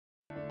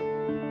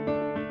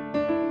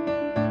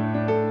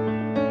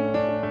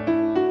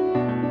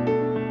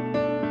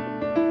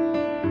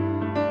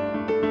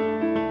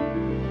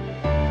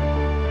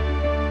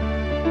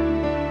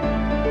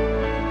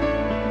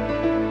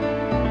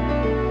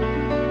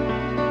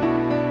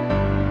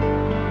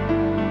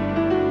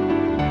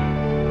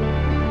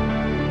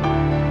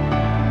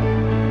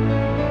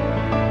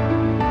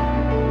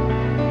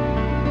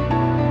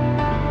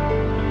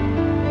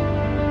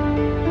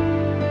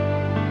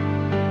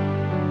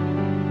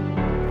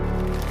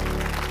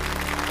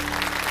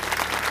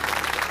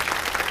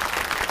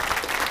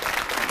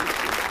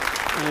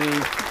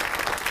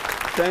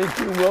Thank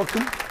you.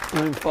 Welcome.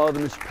 I'm Father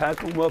Mitch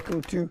Pacwa.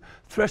 Welcome to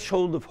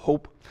Threshold of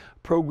Hope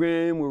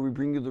program, where we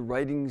bring you the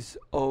writings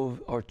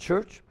of our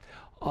church,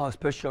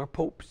 especially our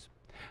popes.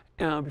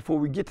 Before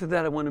we get to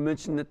that, I want to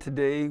mention that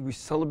today we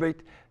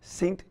celebrate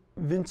Saint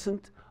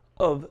Vincent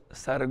of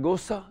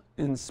Saragossa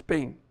in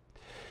Spain.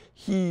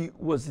 He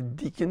was a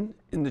deacon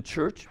in the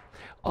church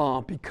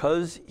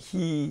because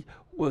he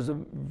was a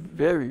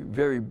very,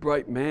 very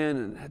bright man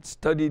and had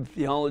studied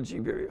theology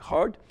very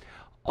hard.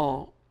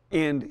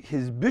 And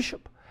his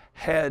bishop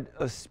had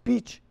a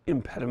speech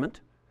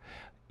impediment.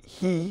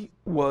 He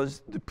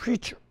was the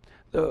preacher.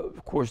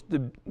 Of course,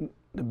 the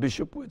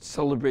bishop would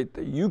celebrate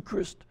the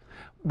Eucharist,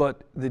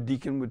 but the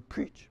deacon would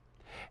preach.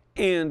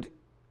 And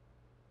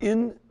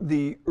in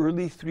the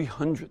early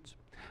 300s,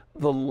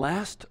 the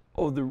last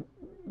of the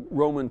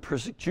Roman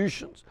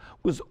persecutions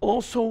was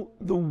also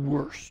the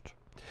worst.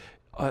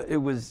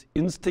 It was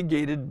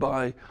instigated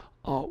by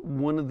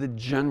one of the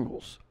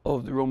generals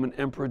of the Roman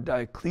Emperor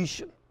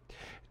Diocletian.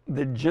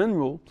 The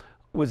general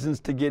was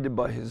instigated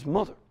by his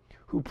mother,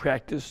 who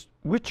practiced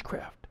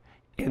witchcraft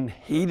and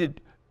hated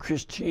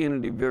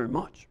Christianity very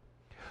much.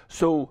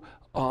 So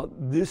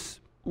this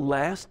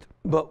last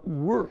but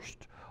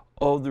worst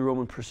of the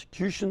Roman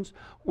persecutions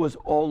was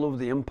all over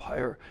the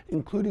empire,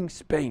 including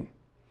Spain.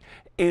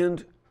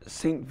 And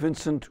St.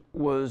 Vincent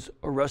was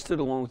arrested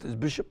along with his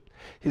bishop.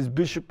 His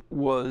bishop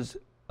was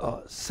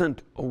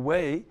sent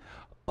away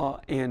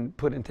and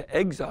put into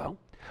exile,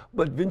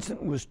 but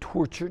Vincent was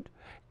tortured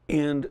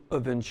and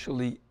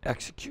eventually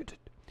executed.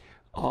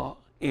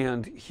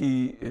 And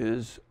he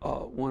is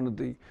one of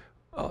the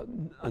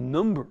a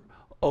number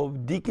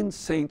of deacon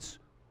saints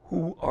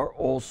who are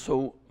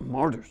also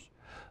martyrs,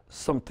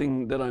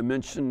 something that I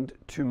mentioned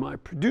to my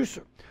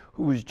producer,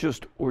 who was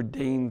just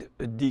ordained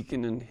a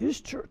deacon in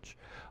his church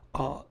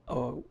a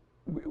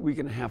week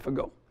and a half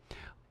ago.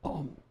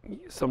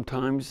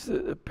 Sometimes,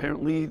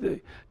 apparently, the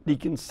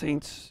deacon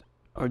saints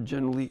are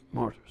generally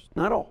martyrs.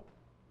 Not all,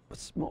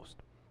 but most.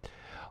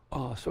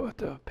 So I have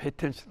to pay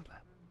attention to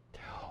that.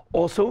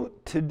 Also,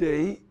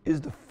 today is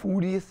the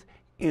 40th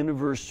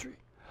anniversary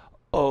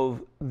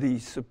of the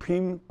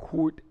Supreme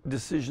Court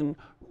decision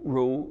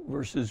Roe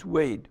versus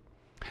Wade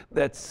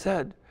that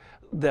said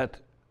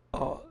that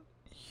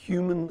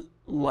human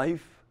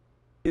life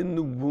in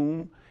the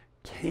womb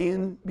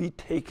can be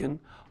taken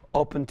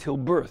up until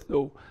birth,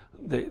 though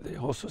they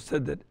also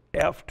said that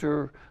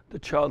after the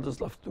child has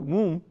left the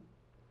womb,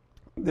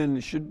 then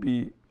it should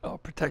be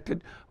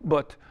protected,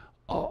 but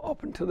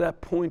up until that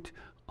point,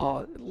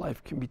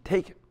 life can be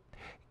taken.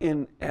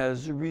 And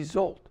as a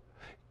result,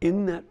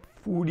 in that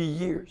 40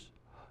 years,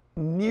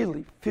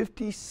 nearly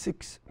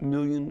 56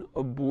 million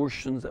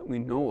abortions that we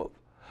know of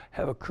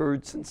have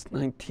occurred since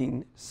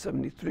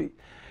 1973.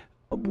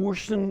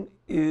 Abortion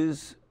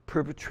is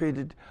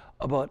perpetrated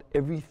about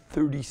every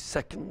 30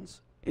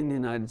 seconds in the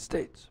United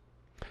States.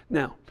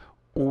 Now,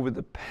 over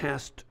the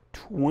past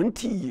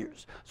 20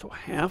 years, so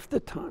half the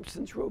time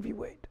since Roe v.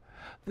 Wade,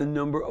 the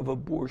number of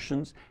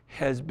abortions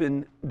has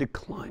been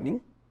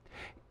declining,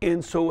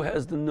 and so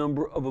has the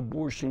number of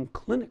abortion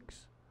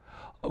clinics.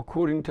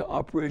 According to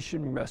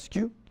Operation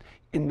Rescue,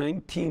 in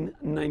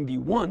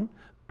 1991,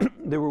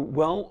 there were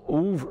well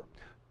over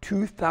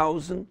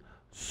 2,000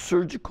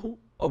 surgical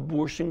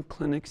abortion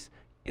clinics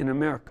in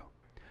America.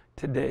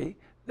 Today,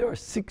 there are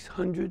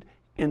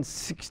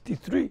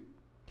 663.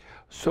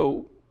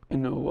 So,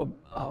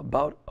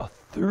 about a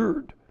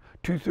third,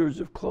 2/3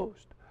 have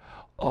closed.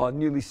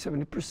 Nearly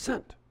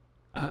 70%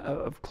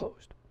 have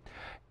closed.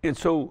 And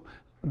so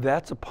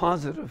that's a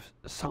positive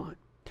sign.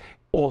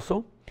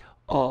 Also,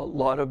 a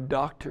lot of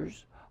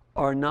doctors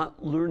are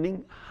not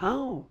learning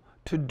how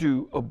to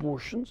do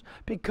abortions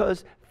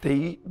because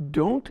they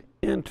don't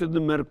enter the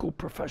medical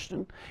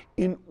profession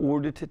in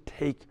order to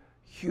take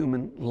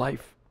human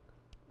life.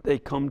 They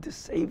come to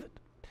save it.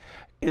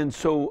 And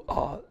so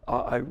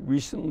I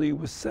recently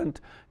was sent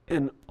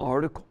an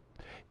article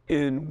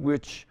in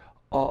which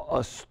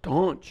a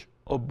staunch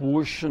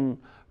abortion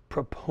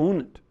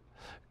proponent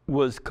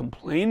was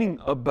complaining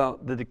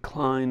about the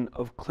decline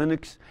of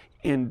clinics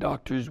and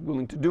doctors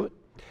willing to do it,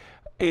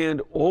 and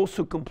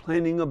also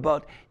complaining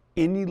about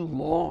any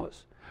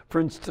laws. For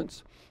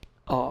instance,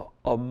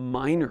 a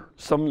minor,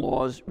 some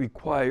laws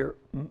require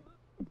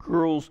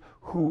girls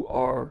who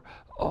are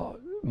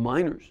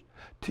minors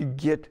to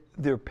get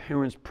their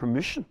parents'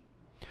 permission.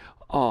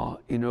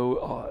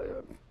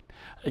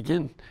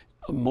 Again,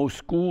 most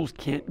schools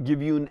can't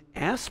give you an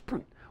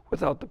aspirin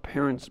without the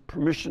parents'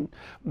 permission,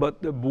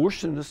 but the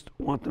abortionists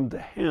want them to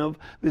have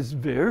this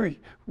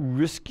very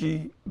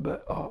risky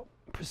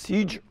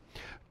procedure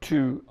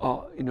to,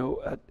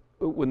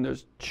 when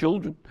there's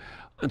children.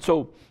 And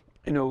so,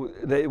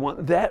 they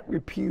want that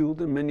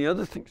repealed and many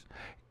other things.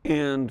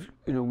 And,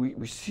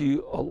 we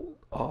see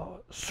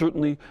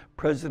certainly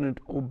President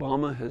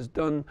Obama has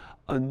done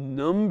a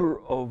number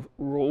of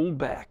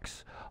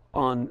rollbacks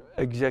on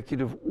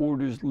executive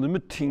orders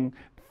limiting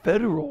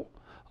federal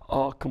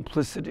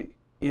complicity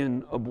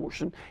in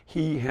abortion.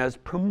 He has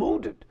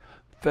promoted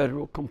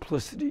federal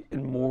complicity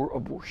in more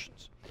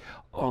abortions.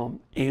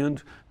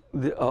 And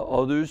the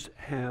others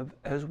have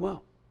as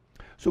well.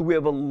 So we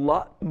have a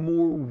lot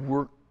more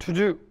work to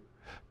do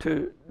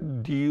to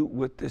deal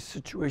with this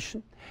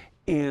situation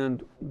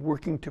and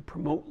working to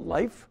promote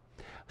life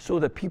so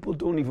that people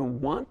don't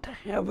even want to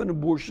have an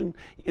abortion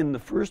in the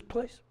first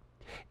place,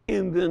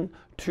 and then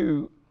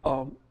to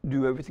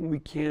do everything we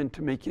can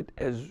to make it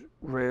as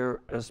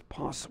rare as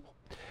possible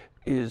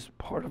is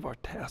part of our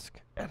task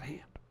at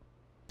hand.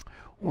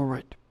 All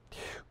right,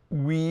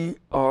 we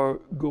are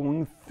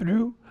going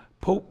through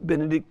Pope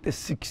Benedict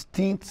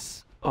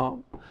XVI's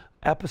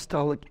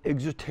apostolic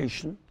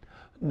exhortation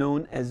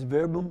known as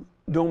Verbum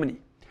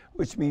Domini,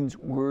 which means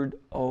word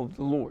of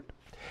the Lord.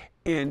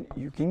 And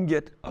you can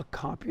get a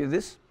copy of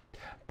this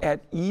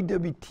at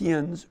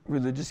EWTN's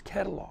Religious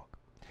Catalog.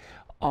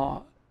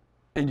 And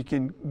you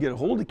can get a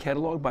hold of the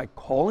catalog by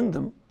calling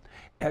them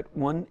at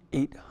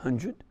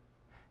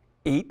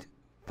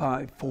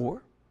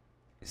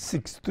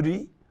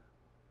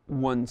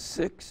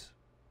 1-800-854-6316,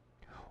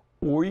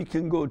 or you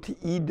can go to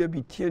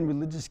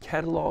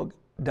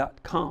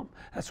EWTNreligiouscatalog.com.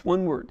 That's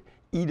one word,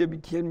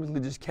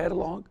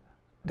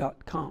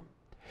 EWTNreligiouscatalog.com,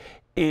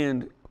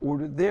 and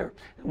order there.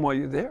 And while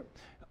you're there,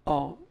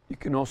 you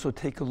can also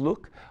take a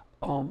look.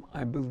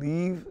 I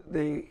believe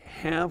they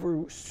have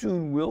or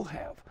soon will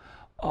have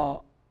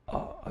a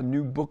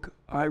new book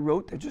I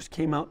wrote that just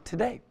came out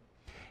today.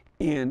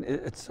 And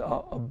it's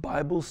a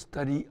Bible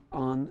study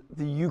on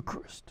the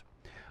Eucharist.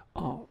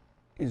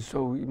 And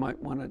so you might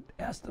want to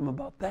ask them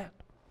about that.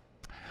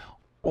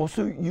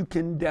 Also, you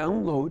can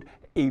download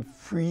a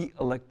free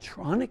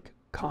electronic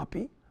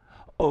copy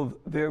of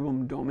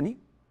Verbum Domini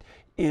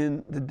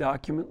in the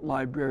document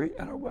library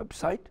at our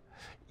website,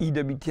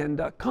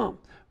 EWTN.com.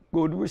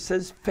 Go to where it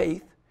says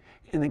faith,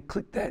 and then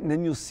click that, and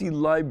then you'll see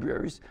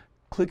libraries.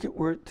 Click it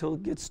where till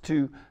it gets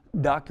to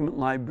document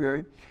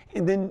library,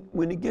 and then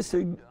when it gets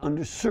there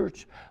under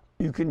search,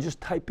 you can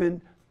just type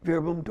in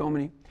Verbum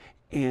Domini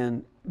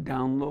and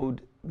download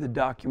the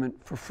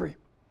document for free.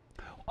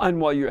 And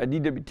while you're at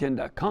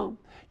EWTN.com,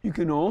 you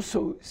can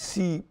also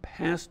see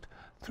past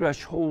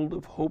Threshold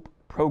of Hope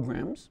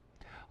programs.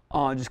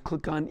 Just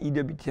click on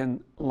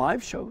EWTN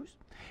live shows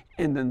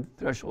and then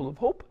Threshold of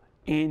Hope,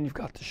 and you've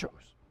got the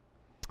shows.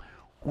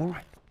 All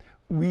right,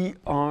 we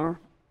are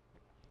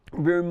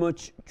very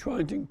much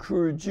trying to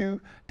encourage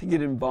you to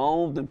get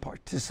involved and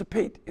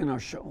participate in our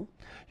show.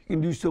 You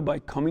can do so by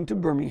coming to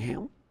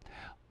Birmingham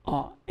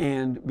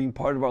and being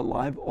part of our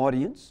live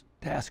audience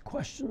to ask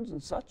questions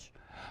and such.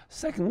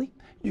 Secondly,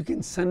 you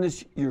can send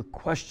us your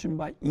question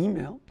by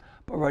email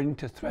by writing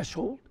to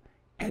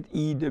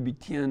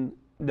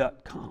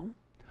threshold@ewtn.com,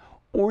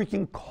 or you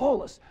can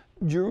call us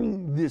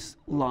during this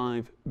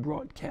live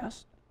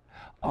broadcast,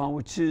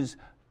 which is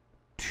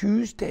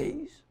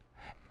Tuesdays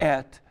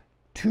at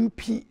 2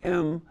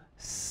 p.m.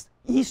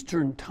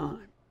 Eastern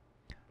Time.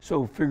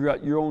 So figure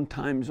out your own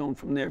time zone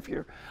from there if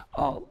you're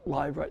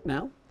live right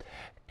now.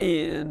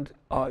 And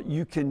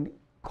you can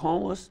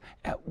call us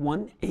at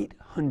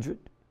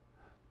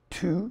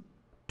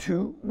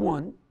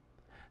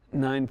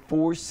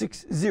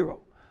 1-800-221-9460,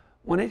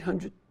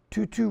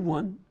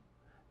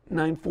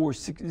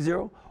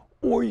 1-800-221-9460,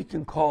 or you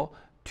can call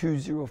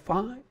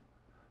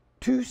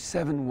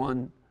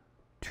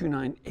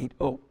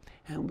 205-271-2980,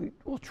 and we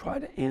will try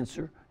to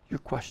answer your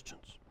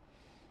questions.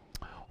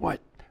 All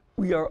right,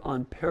 we are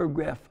on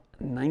paragraph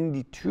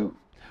 92,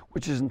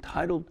 which is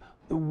entitled,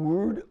 "The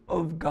Word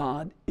of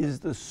God is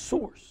the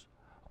Source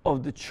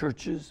of the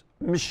Church's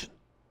Mission."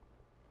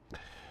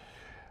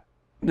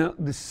 Now,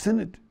 the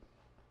Synod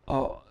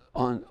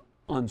on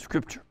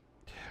Scripture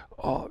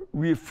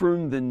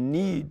reaffirmed the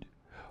need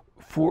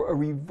for a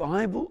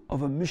revival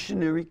of a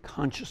missionary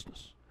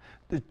consciousness.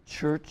 The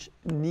church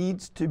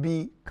needs to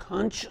be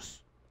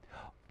conscious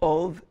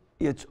of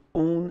its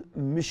own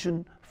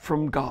mission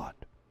from God.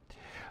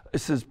 It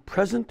says,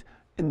 present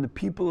in the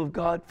people of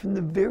God from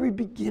the very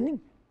beginning.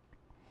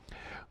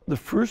 The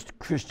first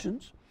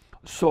Christians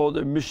saw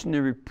their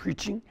missionary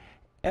preaching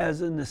as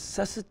a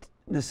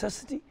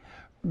necessity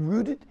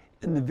rooted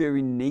in the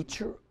very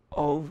nature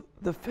of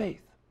the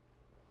faith.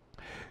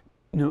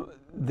 You know,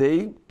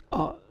 they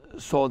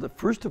saw that,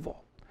 first of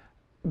all,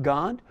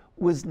 God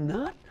was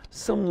not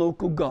some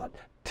local god,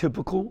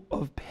 typical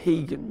of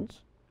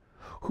pagans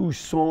who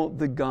saw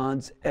the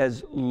gods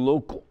as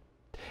local,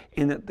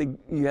 and that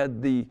you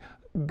had the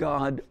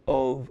God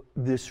of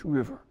this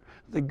river,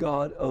 the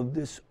God of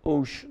this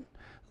ocean,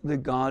 the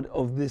God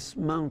of this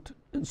mountain,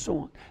 and so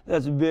on.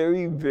 That's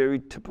very, very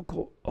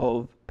typical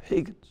of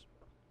pagans.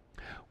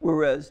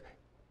 Whereas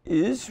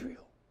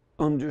Israel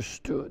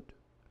understood,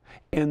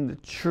 and the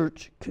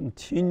church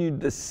continued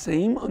the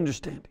same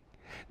understanding,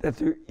 that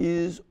there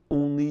is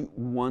only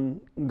one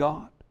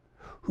God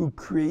who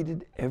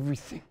created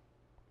everything,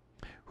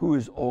 who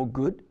is all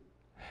good,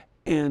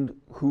 and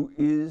who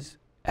is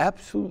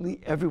absolutely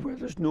everywhere.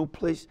 There's no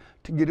place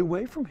to get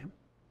away from him.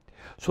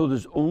 So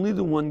there's only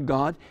the one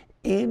God,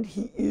 and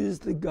he is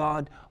the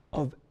God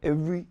of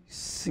every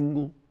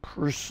single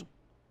person.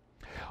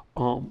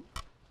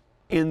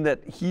 And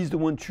that he's the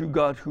one true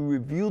God who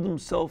revealed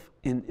himself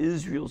in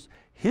Israel's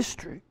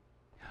history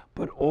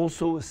but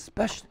also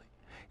especially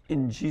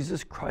in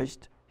Jesus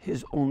Christ,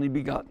 his only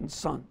begotten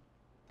Son.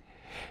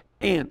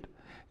 And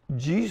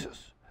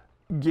Jesus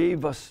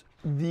gave us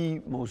the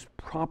most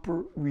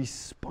proper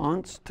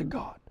response to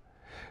God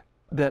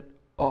that,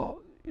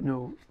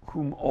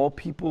 whom all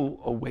people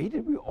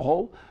awaited. We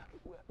all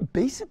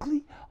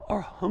basically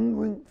are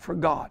hungering for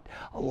God.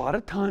 A lot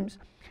of times,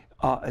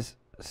 as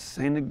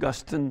St.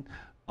 Augustine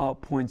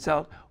points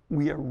out,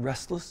 we are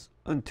restless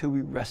until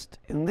we rest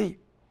in thee.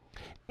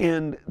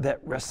 And that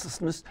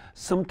restlessness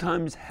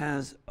sometimes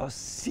has us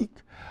seek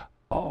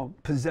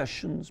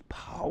possessions,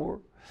 power,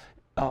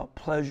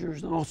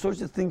 pleasures, and all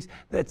sorts of things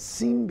that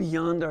seem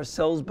beyond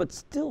ourselves, but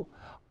still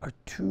are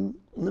too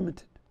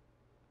limited.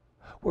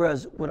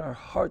 Whereas what our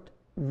heart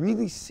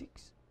really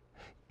seeks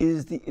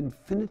is the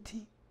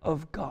infinity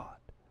of God,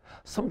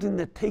 something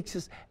that takes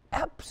us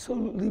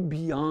absolutely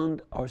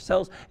beyond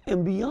ourselves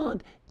and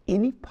beyond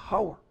any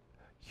power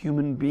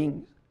human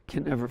beings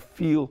can ever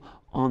feel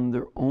on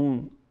their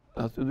own,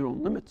 through their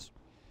own limits.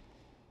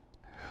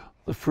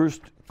 The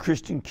first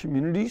Christian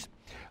communities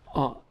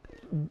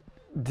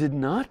did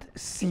not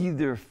see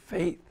their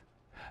faith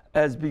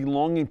as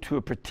belonging to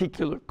a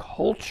particular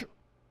culture.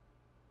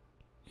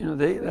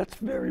 That's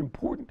very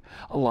important.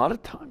 A lot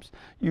of times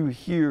you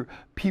hear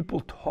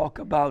people talk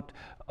about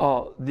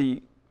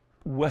the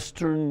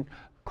Western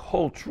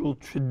cultural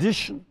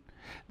tradition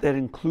that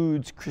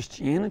includes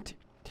Christianity.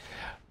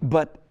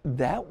 But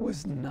that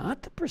was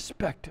not the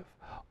perspective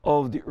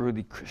of the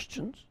early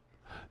Christians,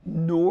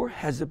 nor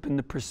has it been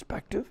the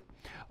perspective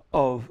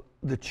of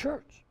the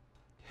church.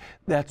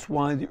 That's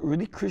why the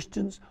early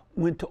Christians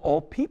went to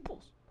all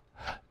peoples.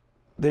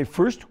 They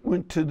first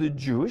went to the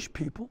Jewish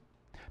people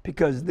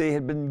because they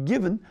had been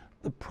given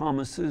the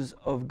promises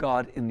of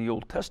God in the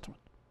Old Testament.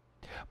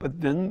 But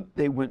then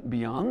they went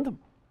beyond them,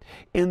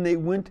 and they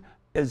went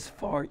as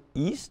far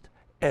east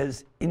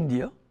as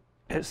India,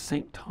 as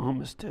St.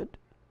 Thomas did.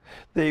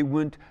 They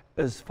went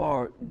as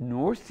far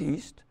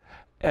northeast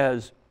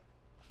as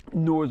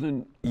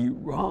northern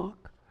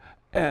Iraq,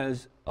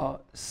 as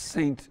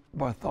St.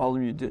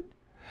 Bartholomew did.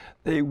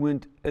 They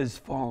went as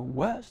far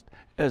west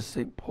as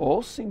St.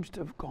 Paul seems to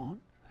have gone,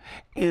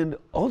 and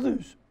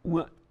others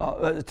went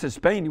to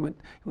Spain. He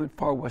went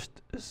far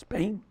west to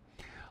Spain.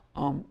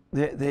 And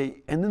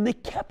then they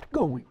kept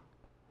going.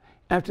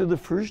 After the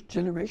first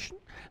generation,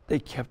 they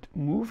kept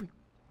moving.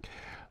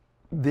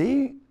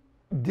 They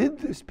did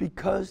this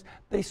because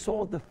they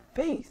saw the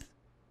faith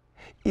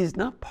is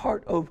not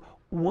part of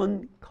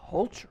one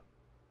culture,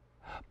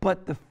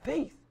 but the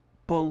faith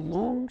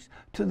belongs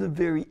to the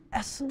very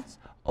essence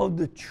of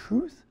the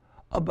truth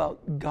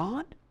about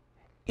God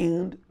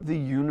and the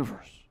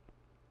universe.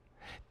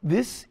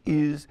 This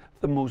is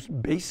the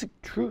most basic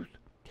truth,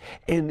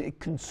 and it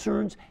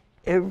concerns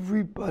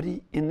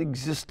everybody in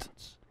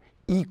existence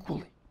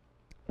equally,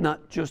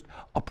 not just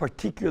a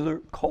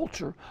particular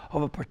culture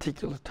of a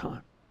particular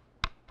time.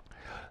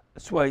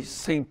 That's why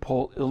St.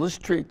 Paul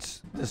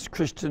illustrates this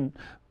Christian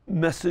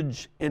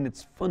message and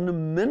its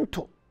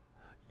fundamental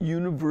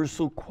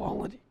universal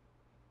quality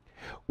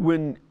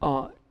when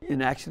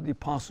in Acts of the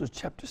Apostles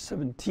chapter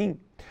 17,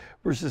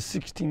 verses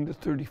 16 to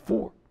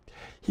 34,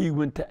 he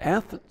went to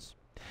Athens.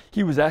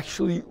 He was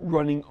actually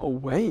running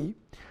away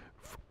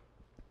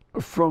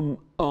from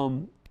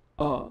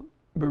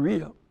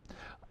Berea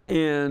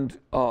and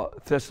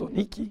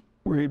Thessaloniki,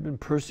 where he had been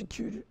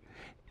persecuted,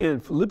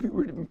 and Philippi,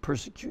 where he had been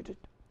persecuted.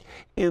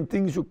 And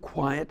things were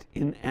quiet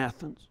in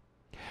Athens.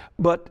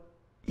 But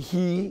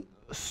he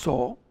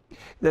saw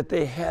that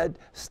they had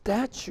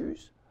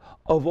statues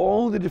of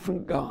all the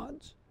different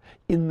gods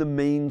in the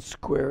main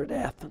square at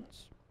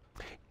Athens.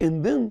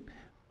 And then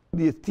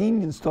the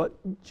Athenians thought,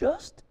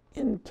 just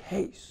in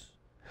case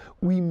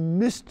we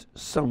missed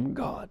some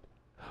god,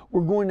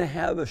 we're going to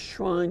have a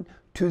shrine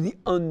to the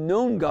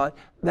unknown God.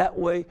 That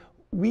way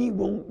we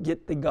won't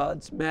get the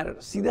gods mad at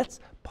us. See, that's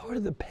part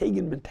of the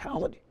pagan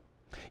mentality.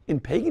 In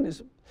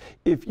paganism,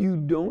 if you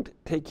don't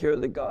take care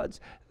of the gods,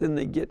 then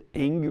they get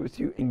angry with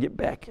you and get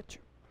back at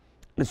you.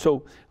 And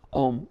so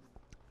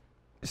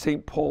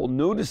St. Paul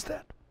noticed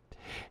that.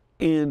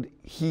 And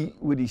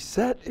what he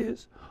said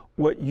is,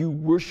 what you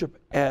worship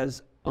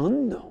as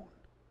unknown,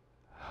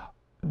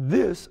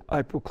 this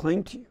I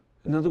proclaim to you.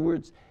 In other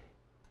words,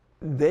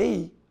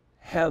 they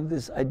have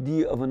this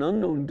idea of an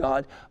unknown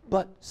God,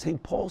 but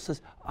St. Paul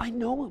says, I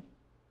know him.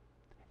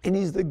 And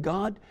he's the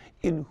God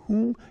in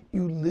whom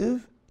you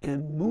live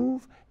and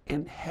move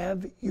and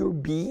have your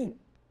being.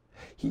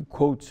 He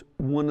quotes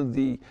one of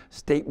the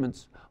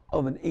statements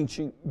of an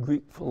ancient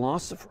Greek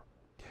philosopher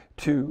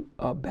to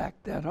back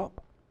that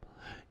up.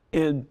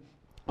 And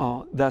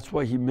that's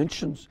why he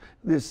mentions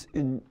this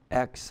in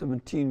Acts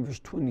 17, verse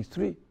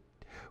 23,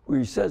 where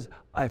he says,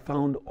 I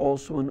found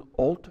also an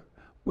altar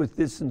with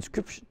this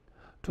inscription,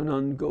 to an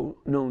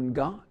unknown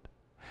God.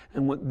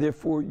 And what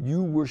therefore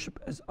you worship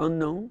as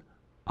unknown,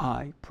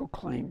 I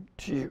proclaim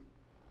to you.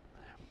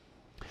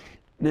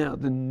 Now,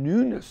 the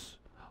newness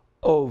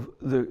of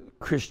the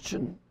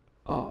Christian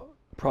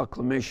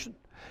proclamation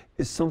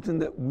is something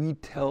that we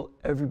tell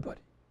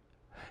everybody.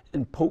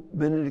 And Pope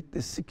Benedict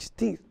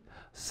XVI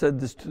said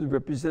this to the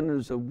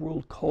representatives of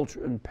world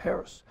culture in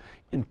Paris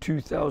in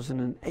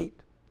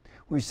 2008,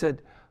 where he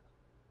said,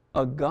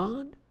 "A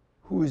God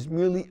who is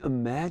merely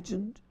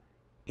imagined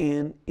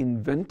and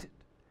invented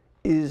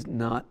is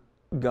not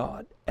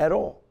God at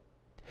all.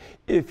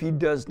 If he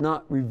does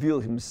not reveal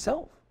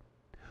himself,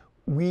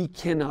 we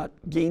cannot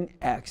gain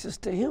access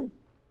to him.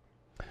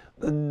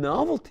 The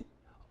novelty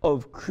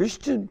of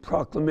Christian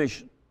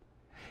proclamation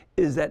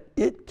is that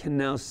it can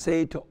now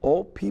say to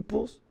all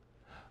peoples,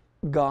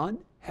 God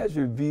has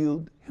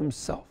revealed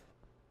himself.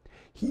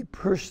 He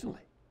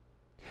personally,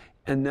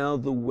 and now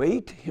the way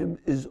to him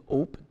is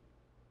open.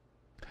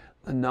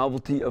 The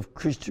novelty of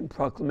Christian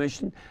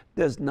proclamation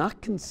does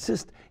not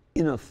consist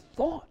in a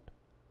thought,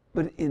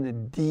 but in a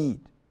deed.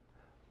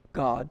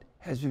 God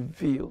has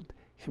revealed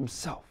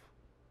himself."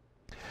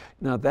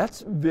 Now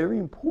that's very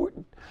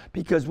important,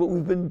 because what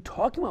we've been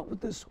talking about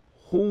with this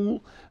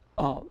whole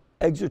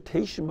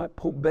exhortation by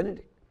Pope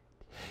Benedict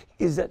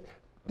is that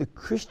the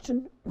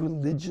Christian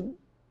religion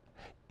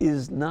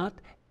is not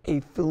a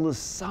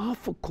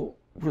philosophical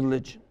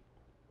religion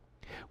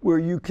where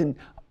you can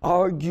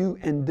argue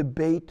and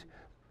debate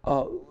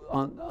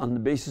on the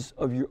basis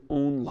of your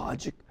own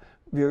logic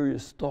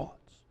various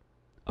thoughts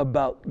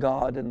about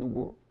God and the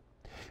world.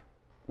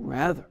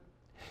 Rather,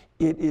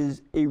 it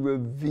is a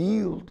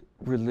revealed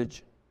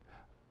religion.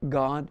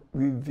 God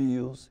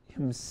reveals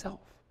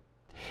himself.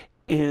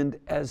 And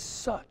as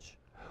such,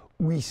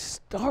 we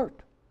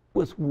start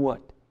with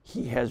what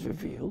he has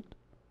revealed,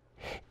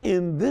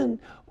 and then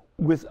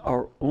with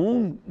our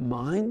own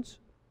minds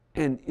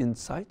and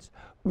insights,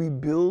 we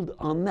build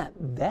on that.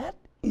 That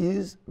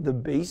is the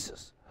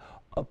basis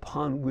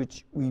upon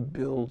which we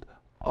build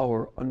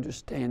our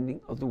understanding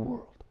of the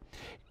world.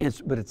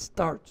 But it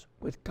starts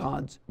with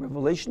God's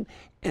revelation,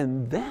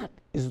 and that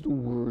is the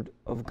Word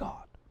of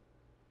God.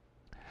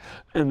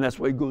 And that's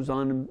why it goes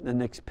on in the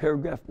next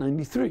paragraph,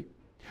 93.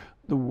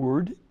 The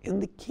Word in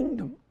the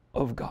kingdom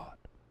of God.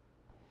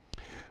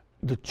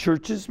 The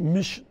church's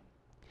mission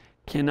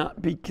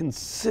cannot be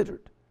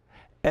considered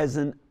as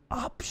an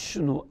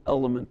optional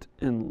element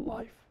in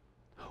life,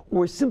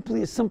 or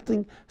simply as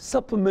something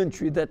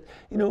supplementary that,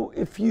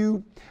 if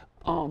you,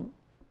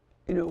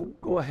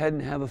 go ahead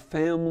and have a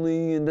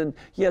family and then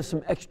you have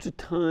some extra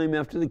time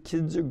after the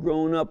kids are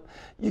grown up,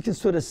 you can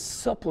sort of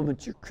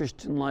supplement your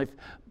Christian life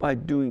by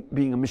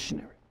being a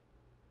missionary.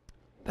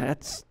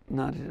 That's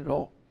not it at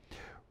all.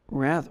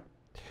 Rather,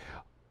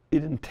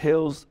 it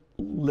entails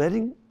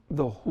letting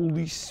the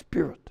Holy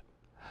Spirit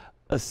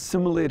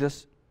assimilate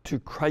us to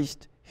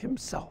Christ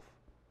himself.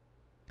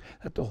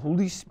 That the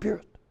Holy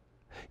Spirit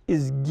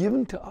is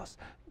given to us.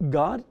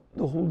 God,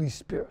 the Holy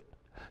Spirit,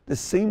 the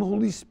same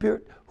Holy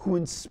Spirit who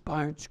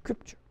inspired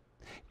Scripture,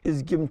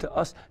 is given to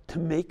us to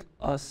make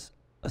us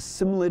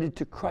assimilated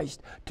to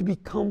Christ, to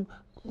become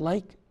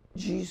like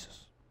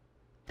Jesus.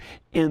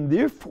 And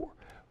therefore,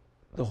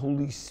 the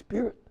Holy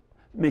Spirit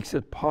makes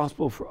it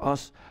possible for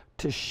us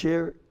to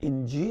share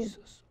in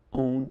Jesus'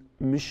 own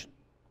mission.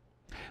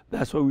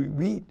 That's why we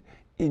read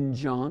in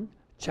John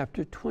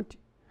chapter 20,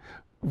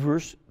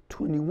 verse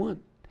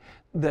 21,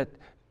 that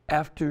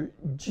after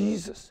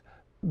Jesus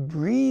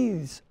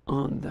breathes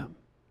on them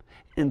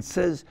and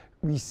says,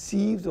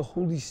 "Receive the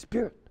Holy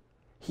Spirit,"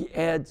 he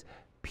adds,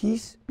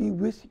 "Peace be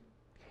with you.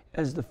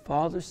 As the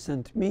Father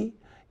sent me,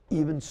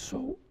 even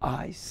so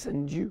I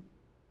send you."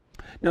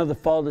 Now the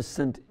Father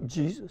sent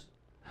Jesus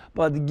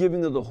by the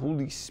giving of the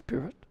Holy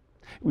Spirit.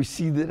 We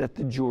see that at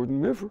the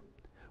Jordan River,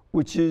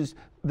 which is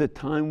the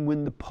time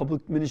when the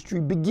public ministry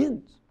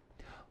begins.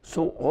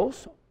 So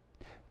also,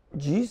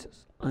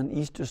 Jesus on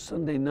Easter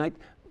Sunday night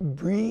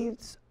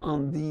breathes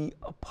on the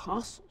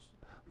apostles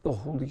the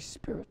Holy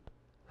Spirit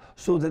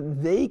so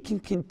that they can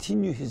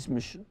continue his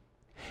mission.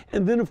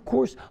 And then, of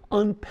course,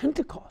 on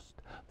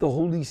Pentecost, the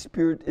Holy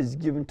Spirit is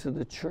given to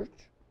the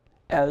church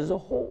as a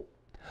whole,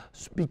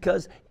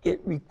 because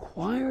it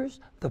requires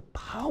the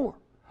power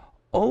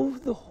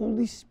of the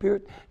Holy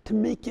Spirit to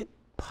make it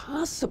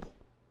possible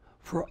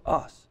for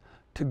us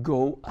to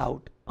go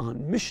out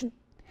on mission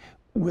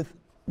with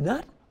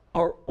not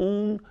our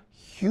own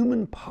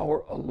human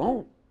power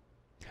alone,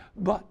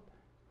 but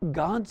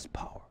God's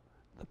power,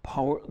 the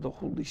power of the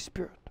Holy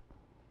Spirit.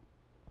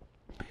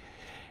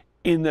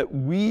 In that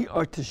we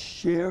are to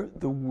share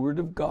the Word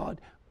of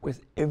God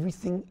with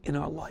everything in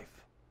our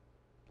life.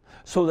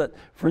 So that,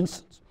 for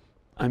instance,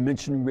 I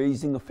mentioned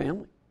raising a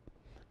family.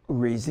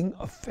 Raising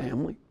a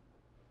family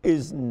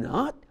is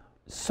not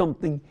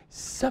something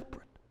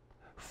separate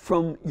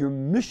from your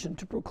mission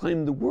to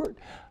proclaim the Word.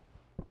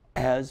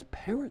 As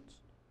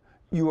parents,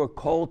 you are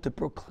called to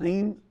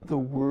proclaim the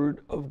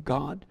Word of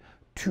God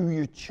to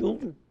your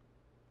children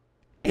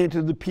and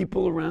to the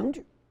people around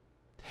you.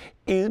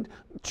 And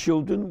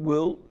children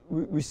will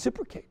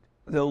reciprocate.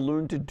 They'll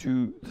learn to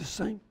do the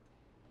same.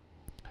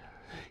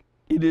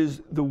 It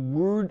is the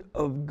Word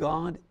of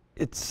God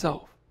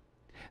itself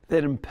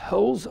that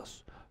impels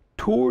us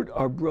toward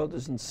our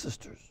brothers and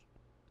sisters.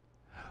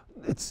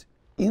 It's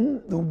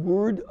in the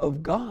Word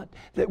of God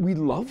that we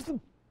love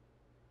them.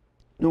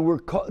 No, we're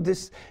called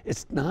this.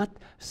 It's not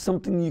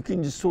something you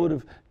can just sort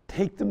of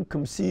take them,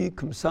 come see,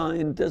 come sign.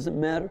 It doesn't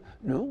matter.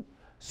 No,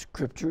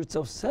 Scripture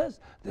itself says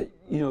that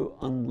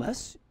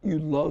unless you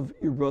love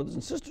your brothers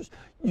and sisters,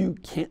 you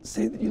can't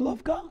say that you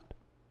love God.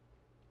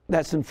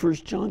 That's in 1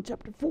 John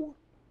chapter 4.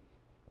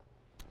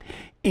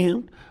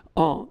 And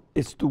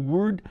it's the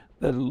word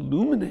that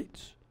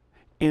illuminates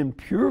and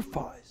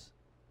purifies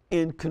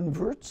and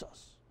converts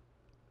us.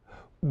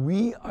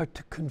 We are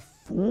to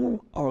conform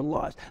our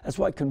lives. That's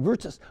why it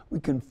converts us. We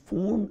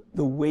conform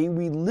the way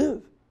we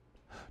live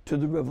to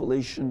the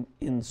revelation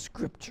in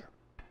Scripture.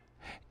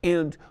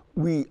 And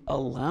we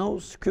allow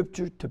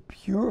Scripture to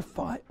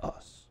purify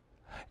us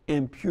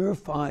and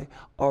purify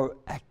our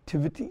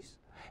activities,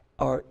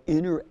 our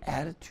inner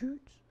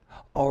attitudes,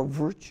 our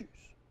virtues.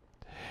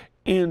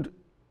 And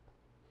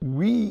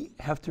we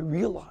have to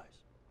realize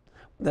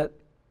that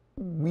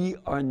we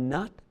are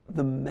not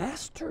the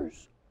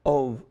masters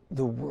of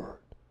the Word,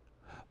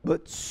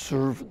 but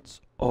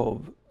servants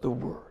of the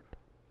Word.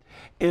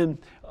 And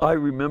I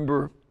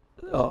remember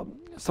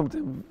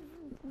something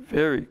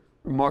very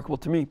remarkable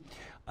to me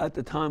at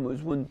the time.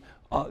 It was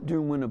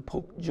during one of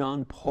Pope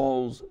John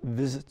Paul's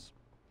visits.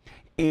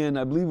 And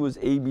I believe it was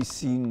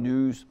ABC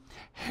News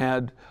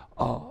had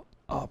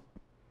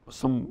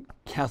some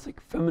Catholic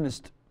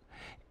feminist,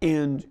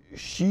 and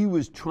she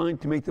was trying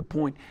to make the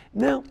point,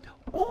 now,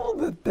 all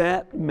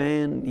that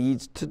man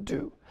needs to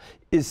do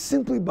is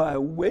simply by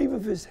a wave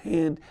of his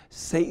hand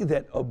say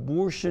that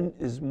abortion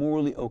is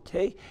morally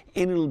okay,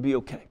 and it'll be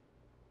okay.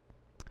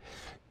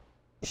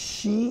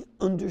 She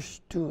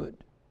understood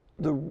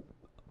the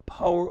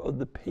power of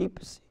the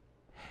papacy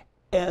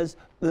as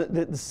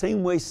the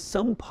same way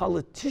some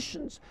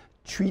politicians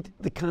treat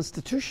the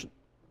Constitution.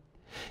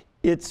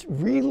 It's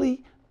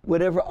really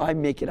whatever I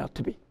make it out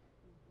to be.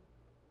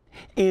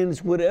 And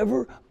it's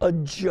whatever a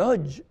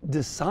judge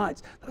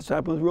decides. That's what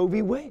happened with Roe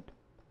v. Wade.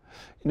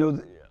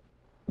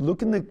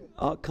 Look in the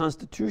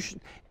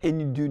Constitution, and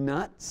you do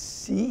not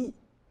see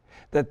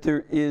that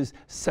there is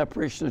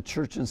separation of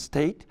church and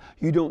state.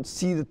 You don't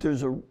see that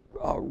there's a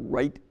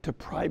right to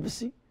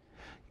privacy.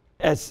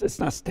 It's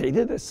not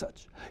stated as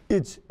such.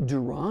 It's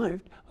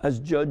derived as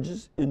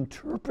judges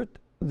interpret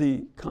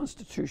the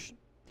Constitution.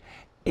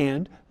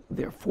 And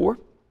therefore,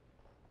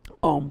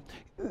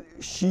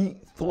 she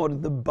thought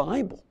of the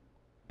Bible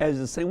as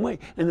the same way,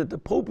 and that the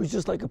Pope is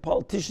just like a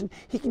politician.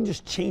 He can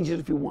just change it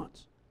if he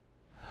wants.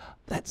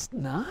 That's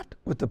not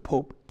what the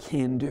Pope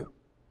can do.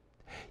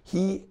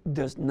 He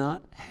does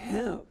not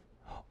have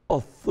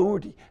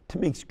authority to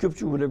make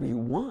Scripture whatever he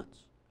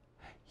wants.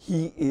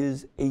 He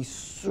is a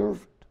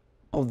servant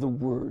of the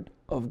Word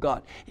of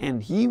God,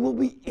 and he will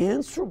be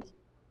answerable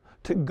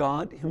to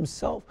God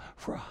himself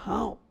for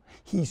how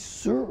he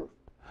served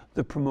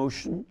the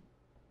promotion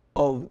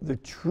of the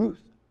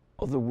truth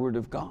of the Word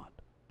of God.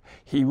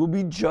 He will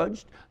be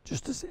judged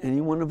just as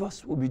any one of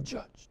us will be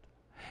judged.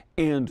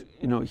 And,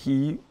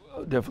 he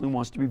definitely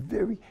wants to be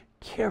very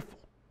careful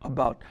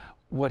about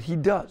what he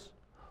does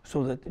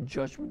so that the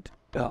judgment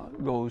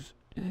goes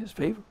in his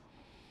favor.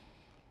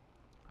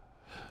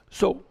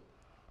 So,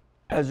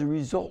 as a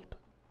result,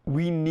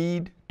 we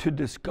need to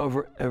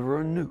discover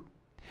ever anew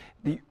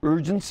the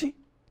urgency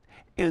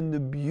and the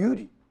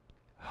beauty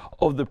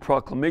of the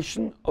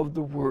proclamation of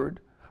the Word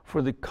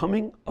for the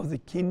coming of the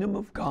kingdom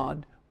of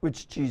God,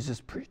 which Jesus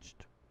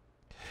preached.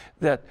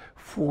 That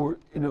for,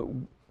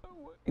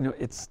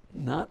 it's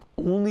not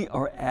only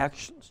our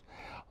actions.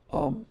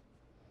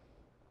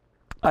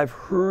 I've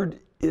heard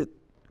it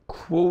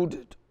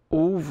quoted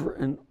over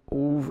and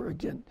over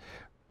again.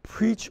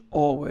 Preach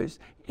always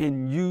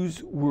and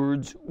use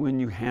words when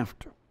you have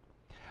to.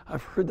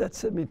 I've heard that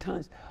said many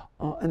times,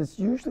 and it's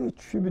usually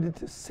attributed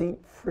to St.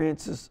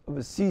 Francis of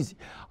Assisi.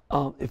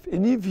 If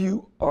any of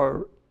you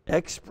are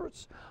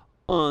experts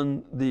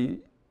on the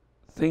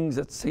things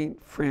that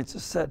St.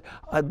 Francis said,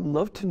 I'd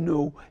love to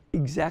know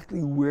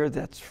exactly where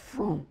that's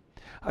from.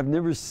 I've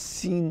never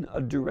seen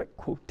a direct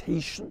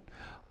quotation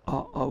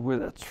where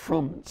that's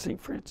from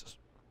St. Francis.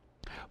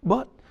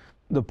 But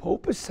the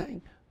Pope is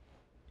saying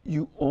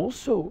you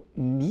also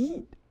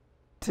need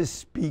to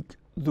speak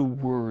the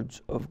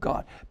words of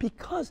God,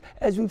 because,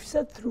 as we've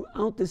said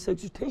throughout this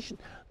exhortation,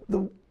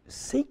 the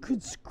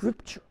sacred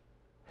Scripture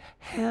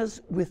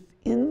has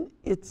within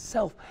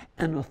itself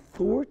an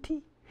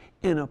authority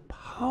and a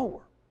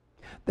power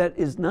that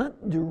is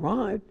not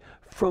derived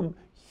from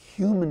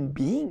human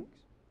beings,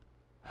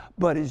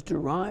 but is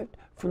derived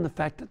from the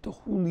fact that the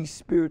Holy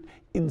Spirit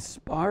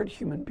inspired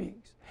human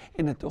beings,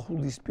 and that the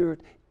Holy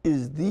Spirit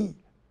is the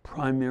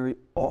primary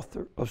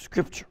author of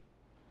Scripture.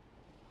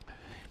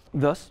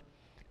 Thus,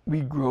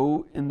 we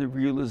grow in the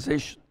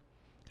realization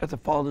that the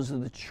fathers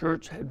of the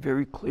church had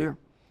very clear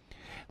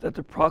that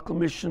the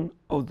proclamation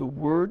of the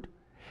Word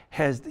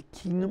has the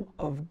kingdom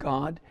of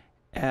God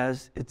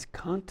as its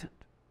content.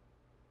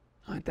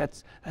 Right?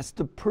 That's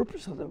the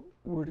purpose of the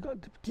Word of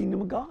God, the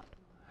kingdom of God.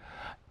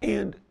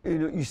 And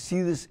you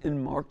see this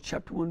in Mark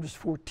chapter 1, verse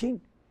 14,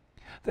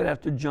 that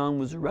after John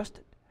was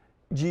arrested,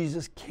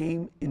 Jesus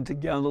came into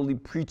Galilee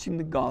preaching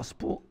the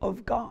gospel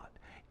of God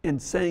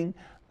and saying,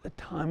 the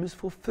time is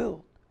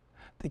fulfilled.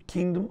 The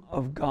kingdom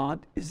of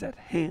God is at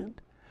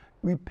hand.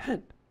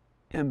 Repent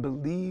and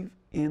believe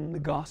in the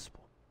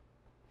gospel.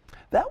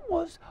 That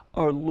was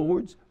our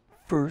Lord's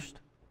first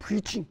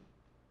preaching.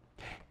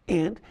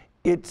 And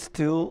it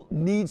still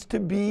needs to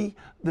be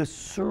the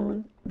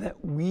sermon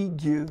that we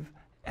give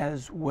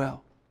as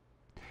well.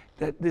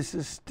 That this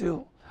is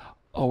still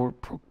our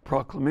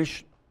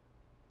proclamation.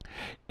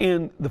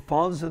 And the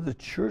fathers of the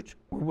church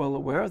were well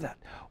aware of that.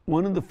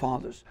 One of the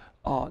fathers,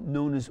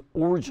 known as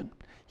Origen,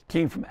 he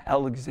came from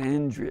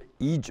Alexandria,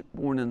 Egypt,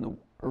 born in the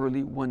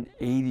early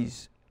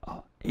 180s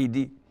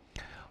AD.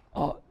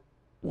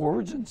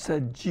 Origen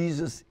said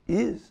Jesus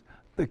is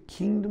the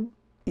kingdom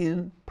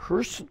in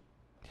person.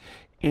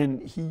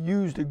 And he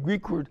used a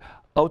Greek word,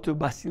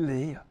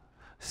 autobasileia,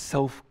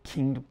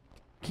 self-kingdom,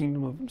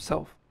 kingdom of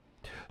himself.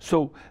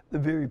 So the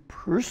very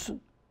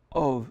person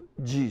of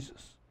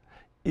Jesus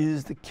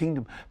is the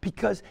kingdom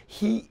because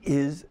he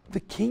is the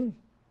king.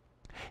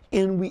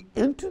 And we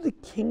enter the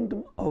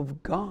kingdom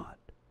of God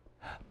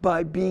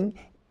by being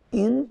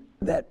in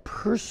that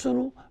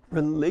personal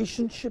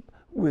relationship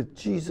with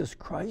Jesus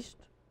Christ,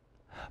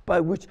 by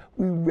which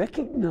we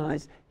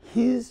recognize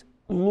his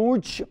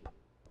lordship.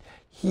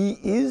 He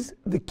is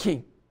the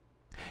king,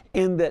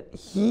 and that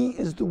he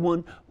is the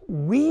one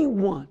we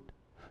want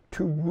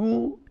to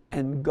rule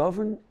and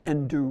govern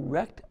and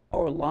direct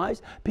our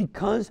lives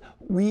because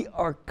we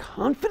are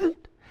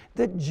confident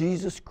that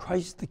Jesus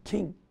Christ the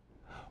King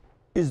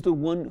is the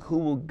one who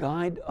will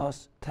guide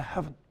us to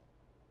heaven.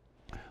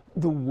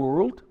 The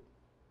world,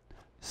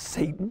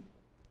 Satan,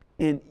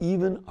 and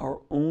even our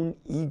own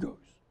egos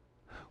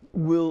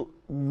will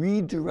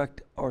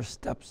redirect our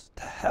steps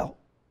to hell.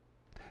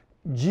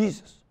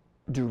 Jesus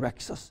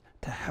directs us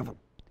to heaven.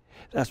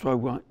 That's why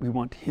we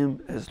want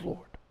him as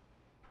Lord.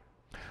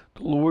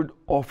 The Lord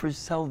offers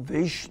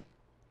salvation.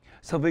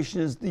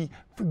 Salvation is the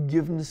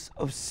forgiveness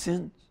of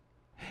sins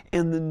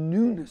and the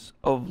newness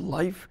of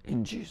life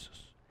in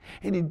Jesus.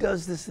 And he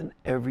does this in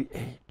every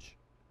age.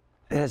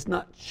 It has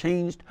not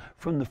changed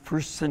from the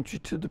first century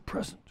to the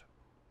present.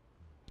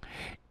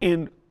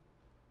 And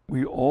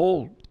we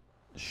all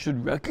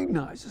should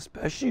recognize,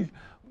 especially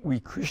we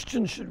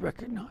Christians should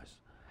recognize,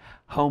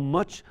 how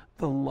much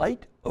the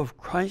light of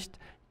Christ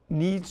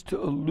needs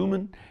to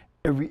illumine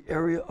every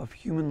area of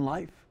human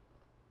life.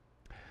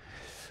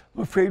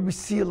 I'm afraid we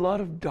see a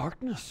lot of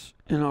darkness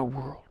in our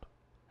world.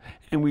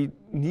 And we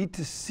need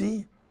to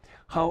see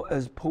how,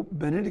 as Pope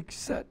Benedict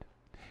said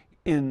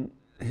in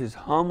his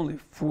homily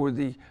for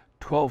the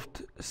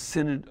 12th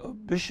Synod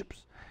of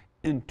Bishops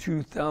in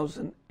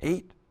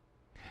 2008,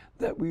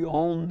 that we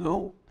all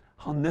know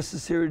how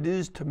necessary it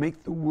is to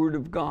make the Word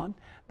of God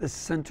the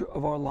center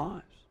of our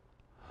lives,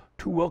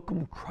 to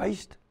welcome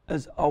Christ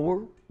as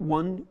our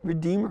one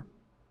Redeemer,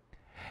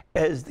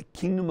 as the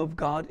kingdom of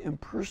God in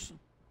person,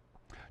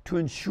 to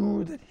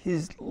ensure that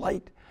his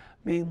light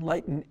may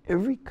enlighten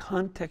every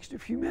context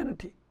of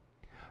humanity,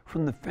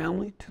 from the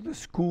family to the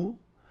school,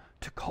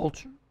 to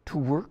culture, to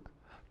work,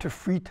 to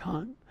free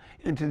time,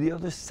 and to the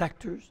other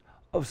sectors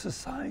of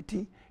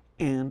society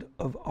and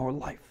of our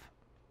life.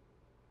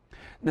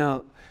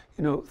 Now,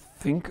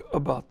 think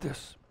about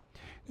this.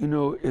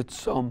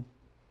 It's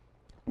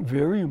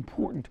very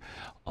important.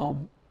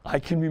 I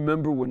can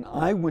remember when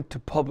I went to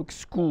public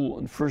school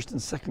in first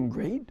and second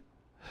grade,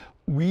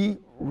 we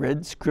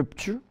read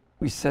scripture,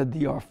 we said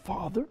the Our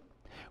Father,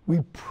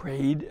 we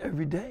prayed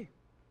every day.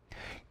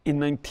 In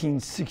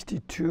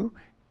 1962,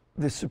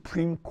 the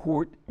Supreme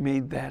Court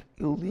made that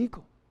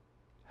illegal.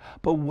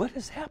 But what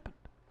has happened?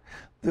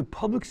 The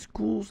public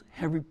schools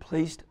have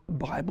replaced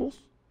Bibles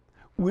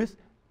with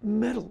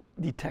metal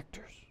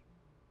detectors.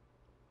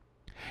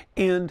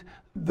 And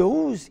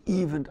those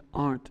even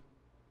aren't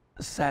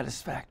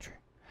satisfactory,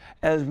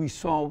 as we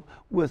saw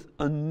with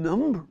a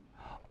number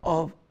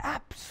of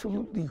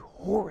absolutely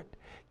horrid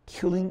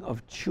killing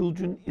of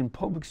children in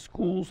public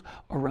schools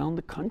around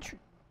the country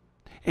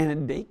and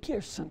in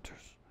daycare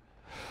centers.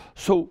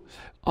 So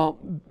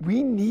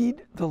we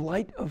need the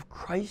light of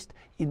Christ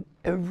in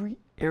every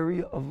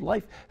area of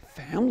life.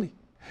 Family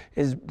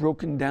is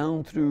broken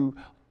down through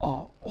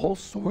all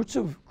sorts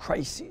of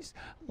crises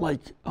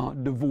like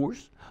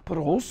divorce, but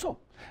also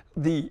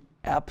the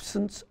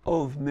absence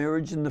of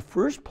marriage in the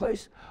first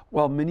place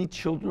while many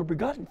children are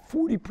begotten.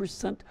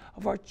 40%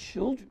 of our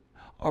children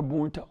are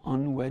born to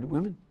unwed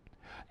women,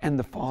 and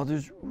the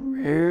fathers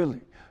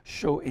rarely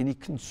show any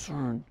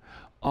concern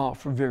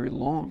for very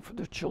long for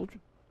their children.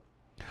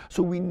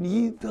 So we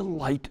need the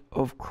light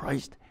of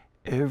Christ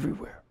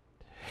everywhere.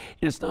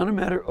 And it's not a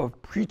matter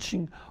of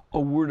preaching a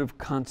word of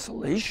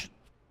consolation,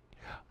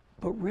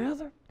 but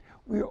rather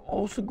we are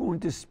also going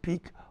to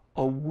speak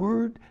a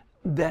word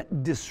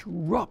that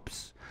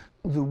disrupts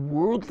the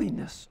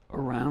worldliness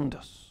around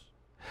us,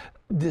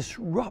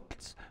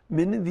 disrupts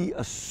many of the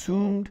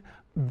assumed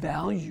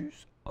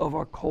values of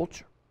our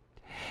culture,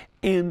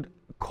 and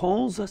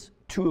calls us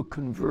to a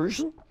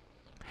conversion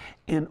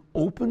and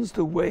opens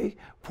the way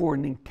for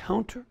an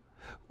encounter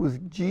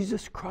with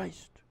Jesus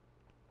Christ,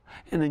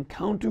 an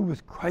encounter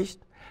with Christ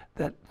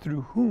that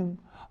through whom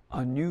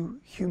a new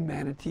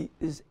humanity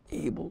is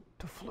able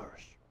to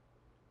flourish.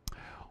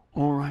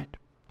 All right.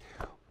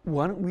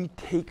 Why don't we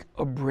take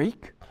a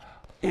break,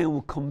 and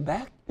we'll come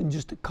back in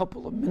just a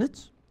couple of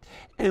minutes,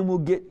 and we'll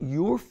get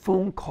your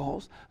phone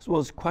calls as well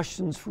as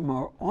questions from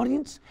our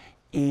audience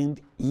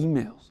and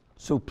emails.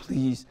 So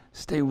please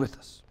stay with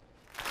us.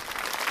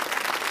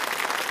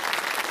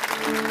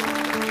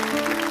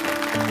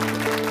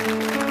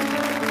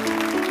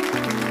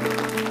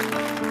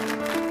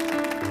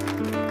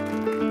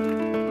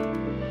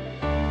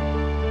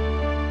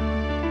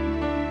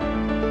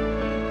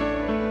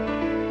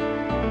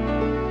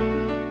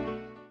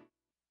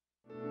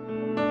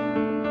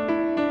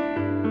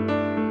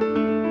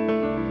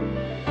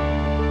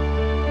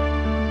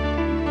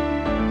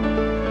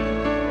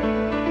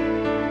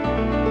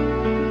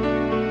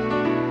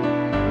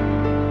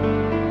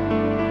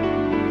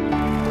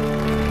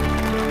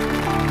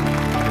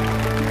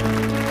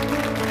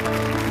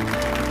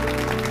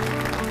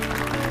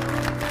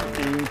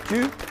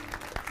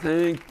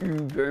 Thank you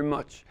very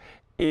much.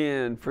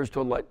 And first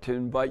I'd like to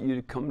invite you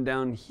to come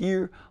down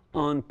here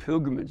on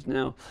pilgrimage.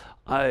 Now,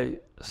 I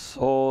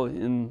saw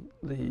in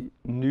the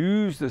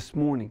news this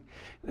morning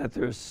that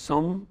there's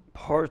some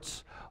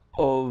parts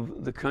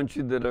of the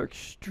country that are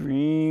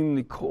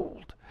extremely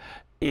cold,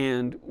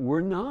 and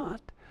we're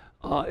not.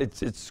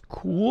 It's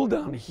cool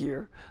down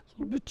here,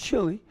 a little bit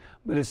chilly,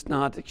 but it's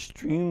not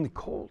extremely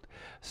cold.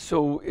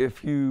 So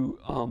if you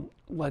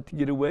like to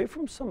get away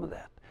from some of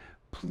that,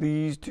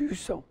 please do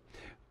so.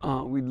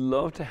 We'd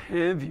love to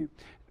have you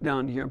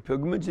down here on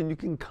pilgrimage, and you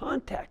can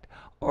contact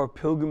our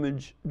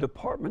pilgrimage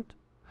department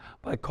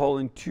by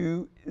calling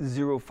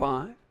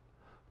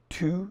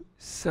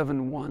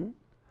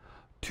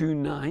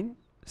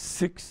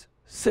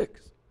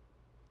 205-271-2966,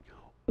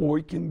 or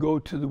you can go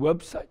to the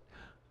website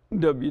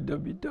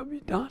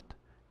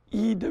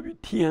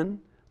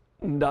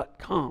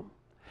www.ewtn.com,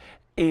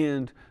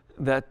 and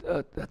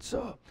that's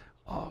a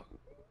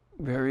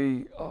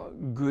very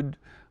good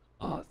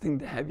thing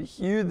to have you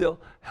here.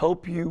 They'll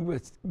help you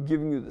with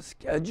giving you the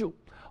schedule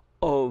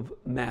of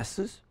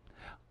masses,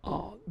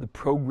 the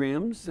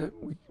programs that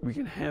we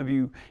can have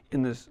you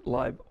in this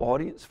live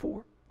audience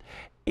for,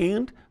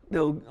 and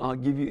they'll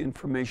give you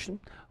information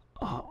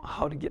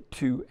how to get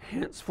to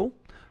Hansville,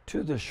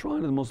 to the Shrine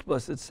of the Most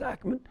Blessed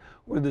Sacrament,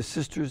 where the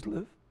sisters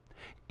live.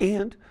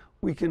 And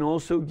we can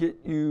also get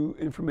you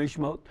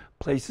information about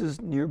places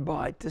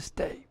nearby to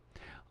stay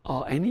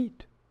and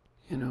eat.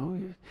 You know,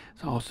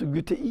 it's also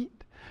good to eat.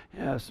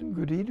 Have some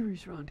good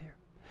eateries around here.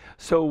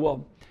 So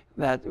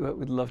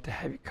we'd love to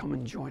have you come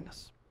and join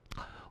us.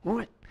 All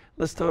right,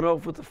 let's start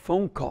off with a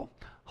phone call.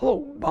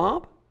 Hello,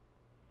 Bob?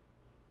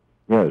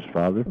 Yes,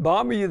 Father.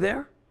 Bob, are you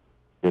there?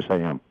 Yes, I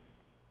am.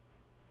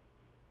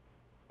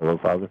 Hello,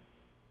 Father.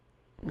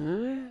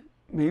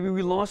 Maybe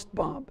we lost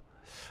Bob.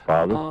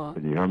 Father,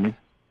 can you hear me?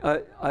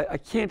 I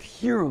can't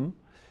hear him.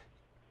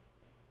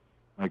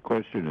 My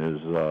question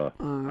is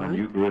on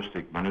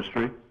Eucharistic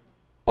ministry.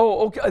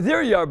 Oh, okay.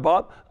 There you are,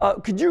 Bob.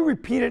 Could you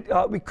repeat it?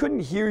 We couldn't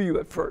hear you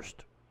at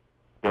first.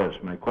 Yes,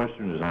 my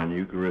question is on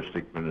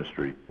Eucharistic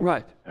ministry.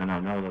 Right. And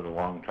I know that a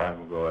long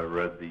time ago I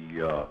read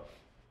the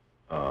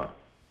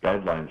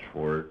guidelines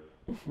for it,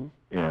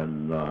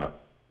 and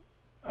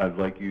I'd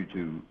like you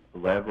to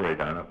elaborate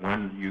on it.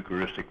 When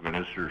Eucharistic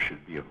ministers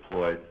should be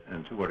employed,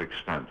 and to what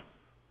extent?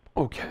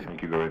 Okay.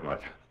 Thank you very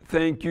much.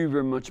 Thank you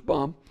very much,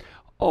 Bob.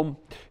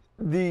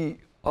 The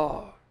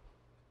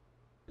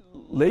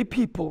lay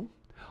people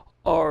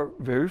are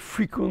very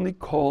frequently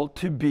called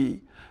to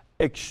be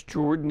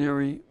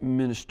extraordinary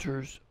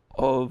ministers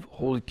of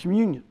Holy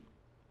Communion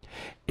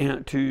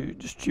and to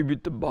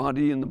distribute the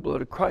body and the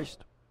blood of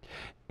Christ.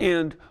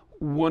 And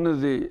one of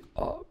the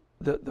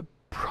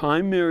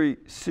primary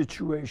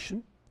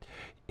situation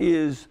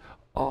is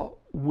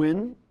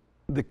when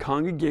the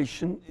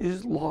congregation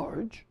is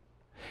large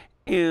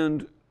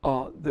and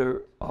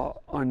there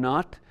are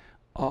not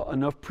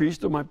enough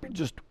priests, there might be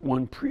just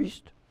one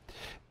priest,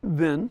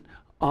 then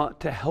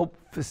to help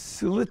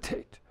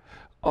facilitate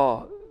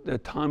the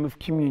time of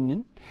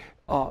communion,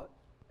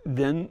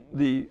 then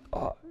the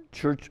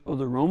Church of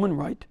the Roman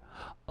Rite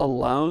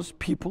allows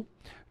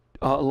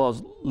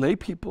lay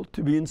people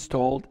to be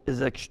installed as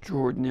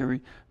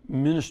extraordinary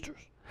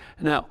ministers.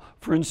 Now,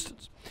 for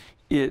instance,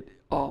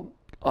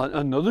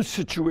 another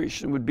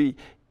situation would be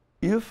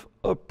if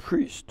a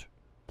priest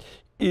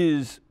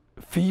is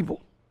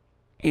feeble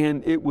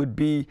and it would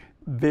be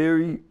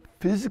very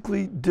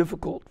physically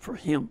difficult for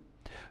him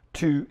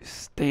to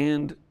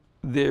stand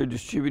there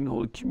distributing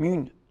Holy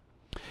Communion,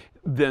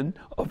 then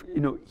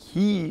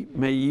he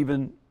may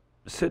even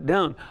sit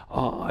down.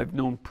 I've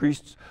known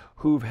priests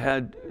who've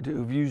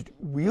used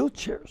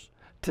wheelchairs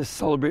to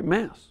celebrate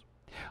Mass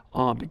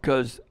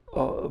because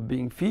of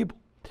being feeble,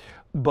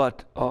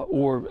 but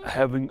or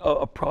having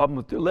a problem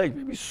with their leg,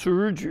 maybe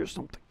surgery or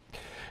something.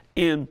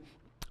 And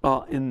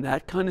in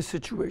that kind of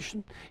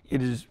situation,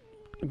 it is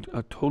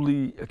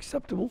totally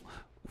acceptable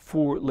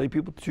for lay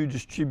people to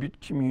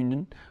distribute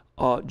communion,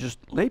 just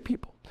lay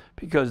people,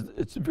 because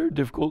it's very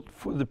difficult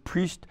for the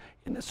priest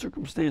in that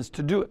circumstance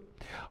to do it.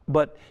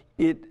 But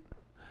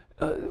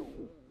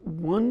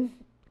one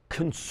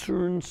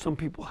concern some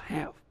people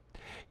have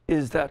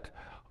is that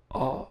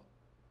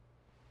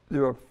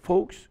there are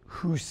folks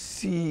who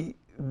see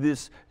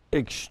this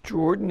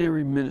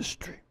extraordinary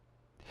ministry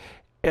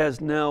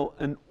as now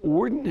an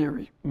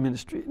ordinary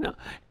ministry. Now,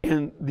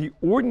 and the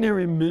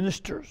ordinary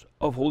ministers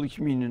of Holy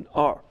Communion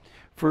are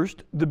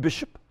first the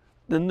bishop,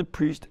 then the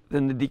priest,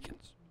 then the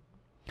deacons.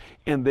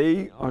 And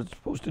they are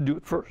supposed to do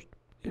it first,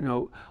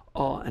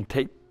 and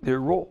take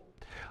their role.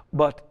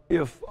 But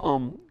if,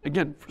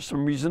 again, for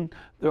some reason,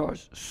 there are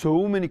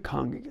so many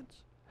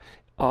congregants,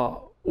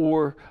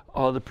 or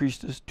the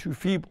priest is too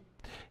feeble,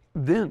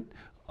 then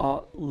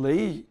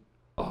lay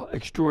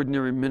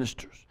extraordinary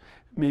ministers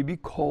may be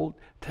called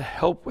to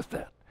help with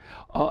that,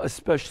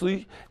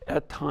 especially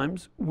at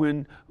times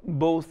when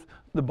both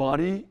the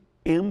body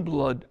and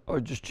blood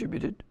are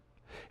distributed.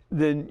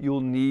 Then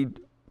you'll need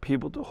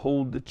people to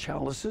hold the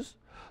chalices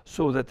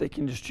so that they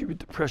can distribute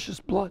the precious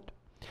blood,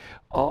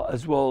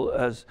 as well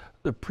as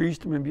the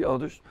priest and maybe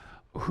others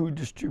who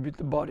distribute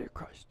the body of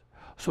Christ.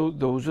 So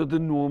those are the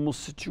normal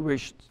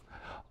situations.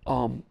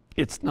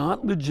 It's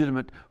not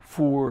legitimate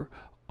for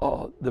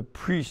the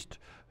priest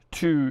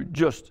to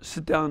just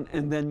sit down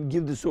and then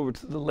give this over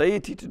to the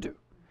laity to do.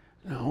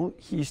 No,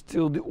 he's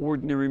still the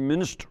ordinary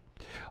minister.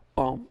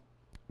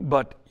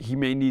 But he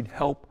may need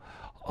help,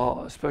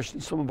 especially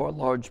in some of our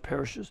large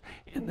parishes,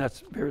 and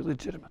that's very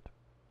legitimate.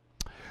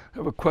 I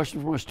have a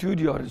question from our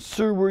studio audience.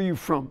 Sir, where are you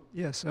from?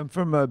 Yes, I'm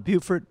from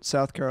Beaufort,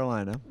 South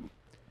Carolina.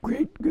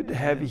 Great, good to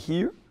have you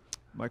here.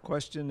 My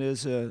question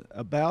is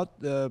about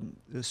the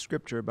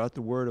Scripture, about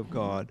the Word of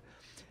God.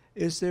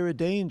 Is there a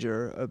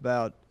danger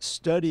about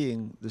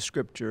studying the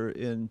Scripture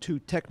in too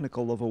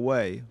technical of a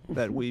way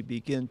that we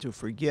begin to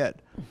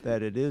forget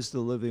that it is the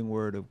living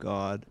Word of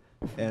God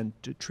and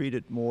to treat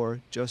it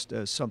more just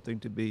as something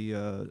to be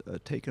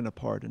taken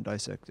apart and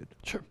dissected?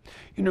 Sure.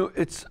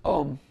 It's,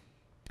 I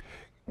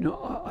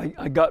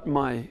got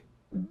my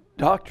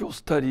doctoral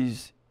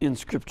studies in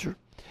Scripture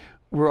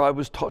where I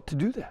was taught to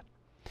do that.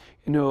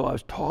 I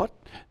was taught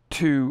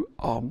to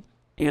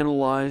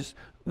analyze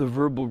the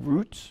verbal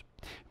roots,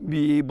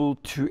 be able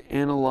to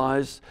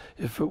analyze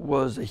if it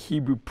was a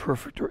Hebrew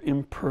perfect or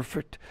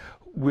imperfect,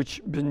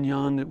 which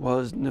binyan it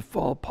was,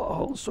 nifal,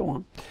 pa'al, and so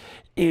on,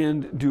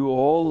 and do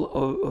all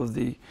of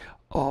the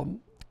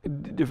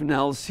different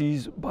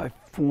analyses by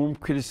form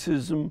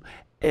criticism,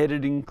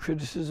 editing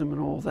criticism, and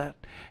all that.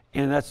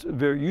 And that's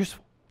very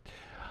useful.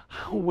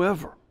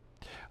 However,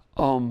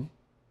 I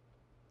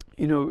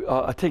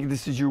take it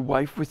this is your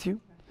wife with you?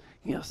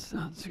 Yes,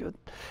 that's good.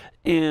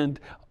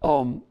 And,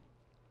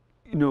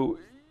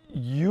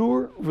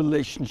 your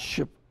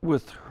relationship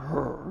with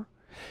her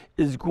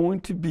is going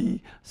to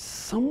be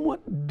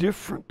somewhat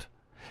different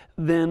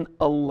than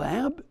a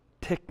lab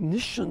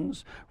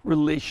technician's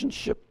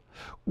relationship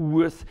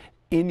with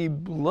any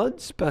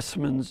blood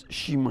specimens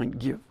she might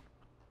give.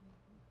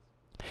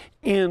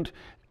 And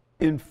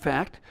in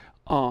fact,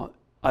 I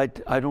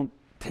don't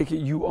take it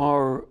you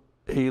are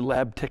a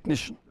lab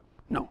technician.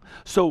 No.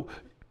 So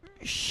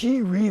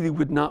she really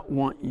would not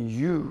want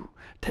you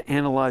to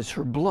analyze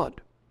her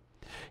blood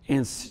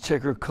and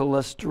check her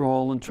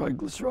cholesterol and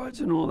triglycerides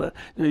and all that.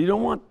 You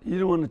don't want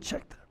to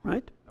check that,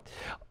 right?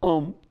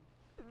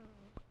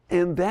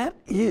 And that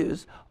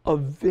is a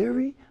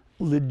very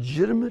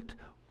legitimate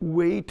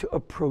way to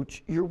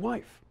approach your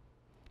wife,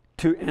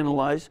 to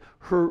analyze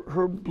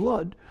her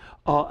blood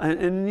and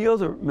any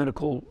other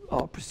medical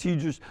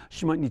procedures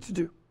she might need to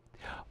do.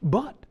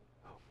 But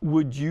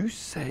would you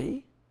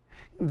say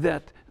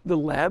that the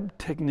lab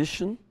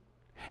technician,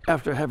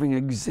 after having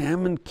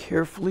examined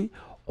carefully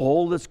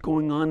all that's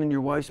going on in your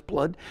wife's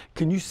blood,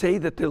 can you say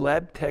that the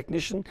lab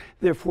technician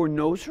therefore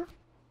knows her?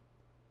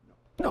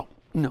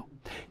 No.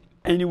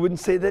 And you wouldn't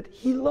say that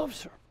he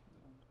loves her.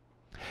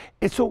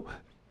 And so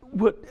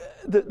what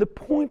the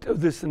point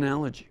of this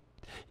analogy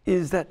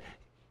is that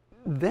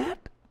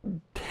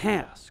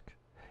task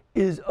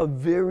is a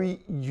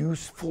very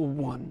useful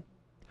one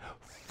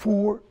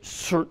for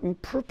certain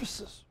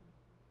purposes.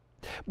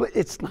 But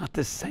it's not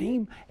the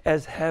same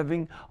as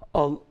having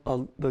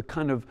the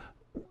kind of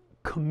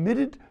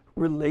committed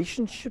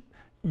relationship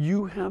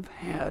you have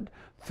had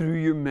through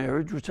your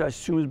marriage, which I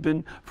assume has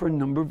been for a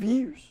number of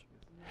years.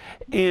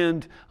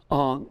 And,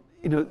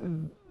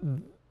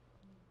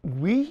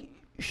 we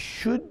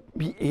should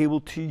be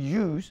able to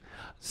use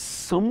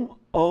some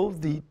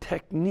of the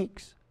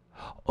techniques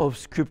of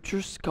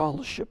Scripture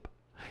scholarship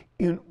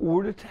in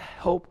order to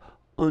help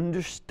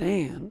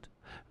understand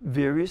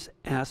various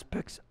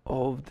aspects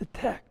of the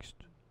text.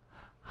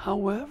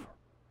 However,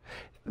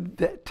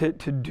 to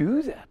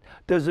do that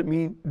doesn't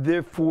mean,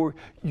 therefore,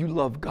 you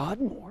love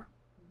God more.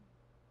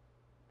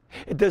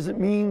 It doesn't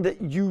mean that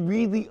you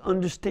really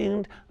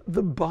understand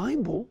the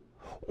Bible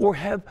or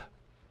have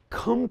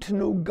come to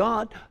know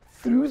God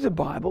through the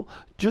Bible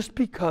just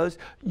because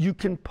you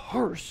can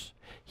parse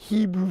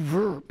Hebrew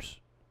verbs.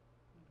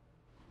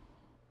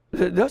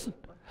 It doesn't.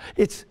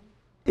 It's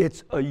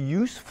a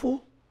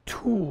useful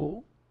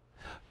tool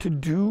to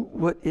do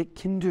what it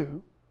can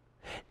do,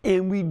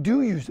 and we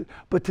do use it.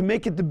 But to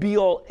make it the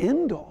be-all,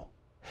 end-all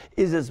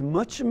is as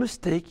much a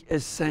mistake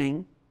as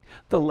saying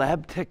the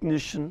lab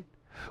technician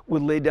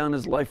would lay down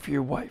his life for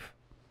your wife.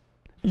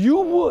 You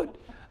would.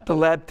 The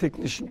lab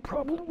technician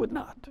probably would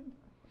not.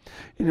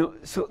 You know,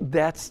 so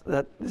that's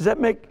that. Does that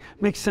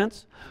make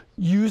sense?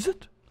 Use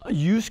it.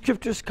 Use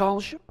scripture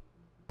scholarship.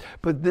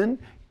 But then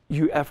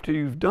you, after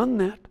you've done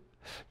that,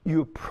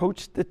 you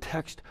approach the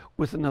text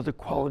with another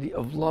quality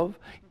of love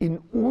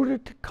in order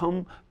to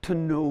come to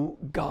know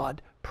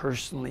God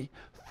personally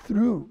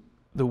through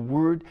the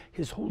word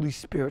His Holy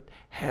Spirit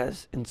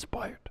has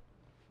inspired.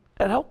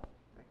 That help?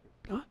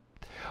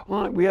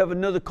 All right, we have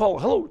another call.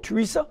 Hello,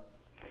 Teresa.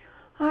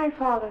 Hi,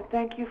 Father.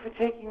 Thank you for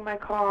taking my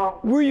call.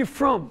 Where are you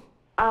from?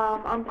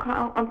 I'm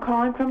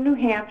calling from New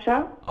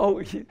Hampshire. Oh,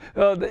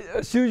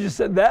 as soon as you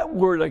said that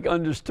word, I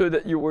understood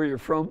that where you're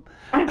from.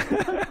 And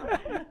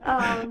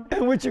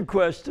what's your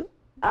question?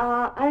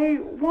 I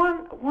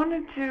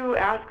wanted to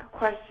ask a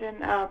question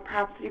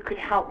perhaps you could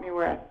help me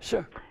with.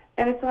 Sure.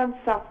 And it's on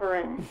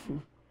suffering.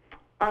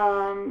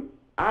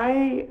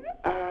 I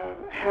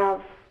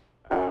have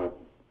a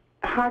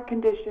heart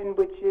condition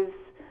which is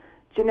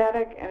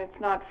genetic and it's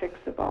not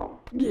fixable.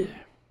 Yeah.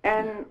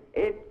 And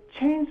it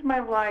changed my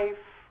life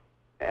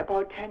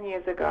about 10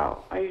 years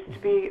ago. I used to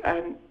be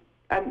an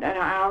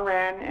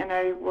RN and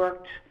I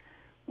worked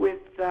with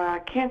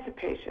cancer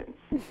patients.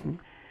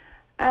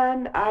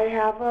 And I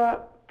have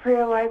a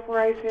prayer life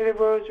where I say the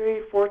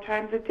rosary 4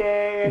 times a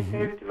day. I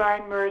say the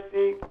Divine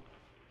Mercy.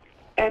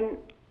 And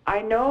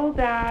I know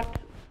that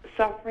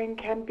suffering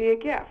can be a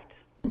gift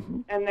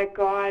and that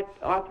God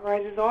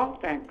authorizes all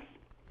things.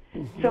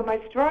 So my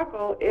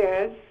struggle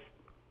is,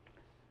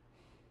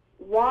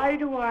 why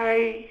do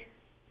I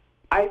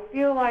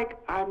feel like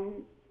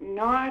I'm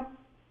not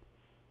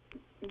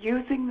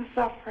using the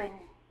suffering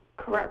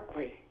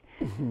correctly?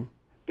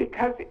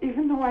 Because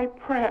even though I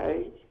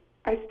pray,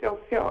 I still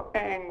feel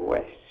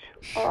anguish,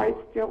 or I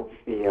still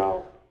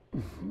feel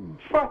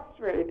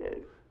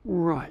frustrated.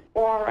 Right.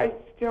 Or I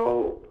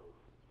still,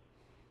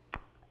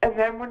 and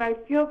then when I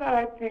feel that,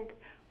 I think,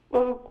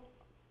 well,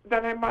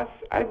 then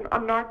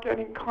I'm not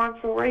getting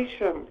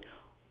consolation,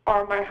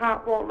 or my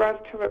heart won't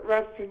rest till it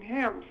rests in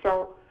Him.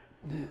 So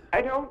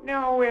I don't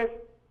know if,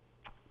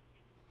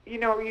 you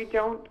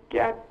don't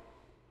get,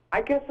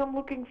 I guess I'm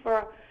looking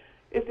for,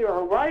 is there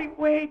a right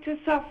way to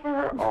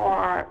suffer,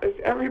 or is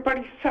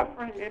everybody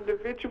suffering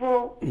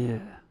individual? Yeah.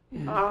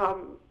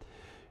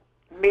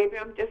 Maybe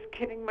I'm just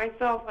kidding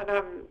myself and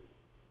I'm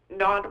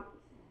not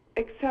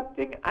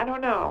accepting, I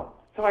don't know.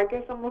 So I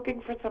guess I'm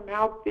looking for some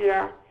help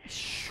there.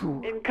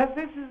 Sure. Because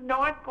this is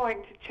not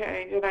going to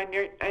change, and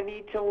I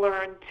need to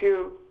learn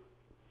to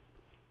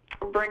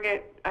bring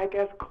it, I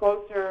guess,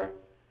 closer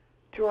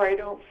to where I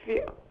don't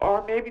feel,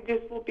 or maybe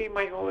this will be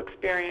my whole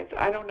experience.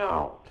 I don't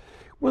know.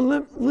 Well,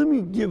 let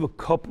me give a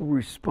couple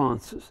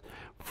responses.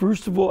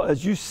 First of all,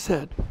 as you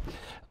said,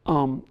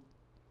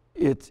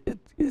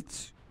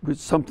 it's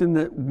something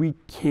that we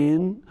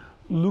can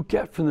look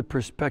at from the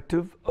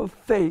perspective of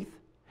faith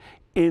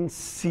and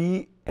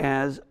see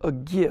as a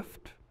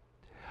gift.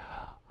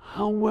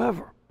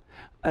 However,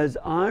 as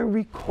I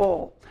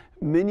recall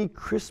many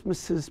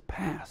Christmases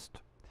past,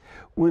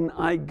 when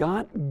I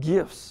got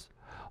gifts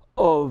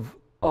of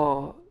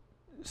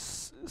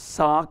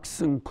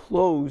socks and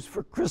clothes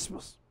for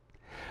Christmas,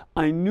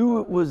 I knew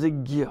it was a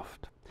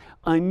gift.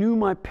 I knew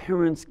my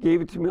parents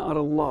gave it to me out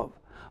of love,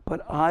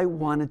 but I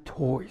wanted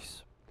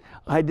toys.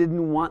 I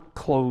didn't want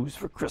clothes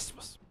for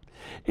Christmas.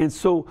 And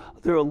so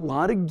there are a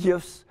lot of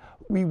gifts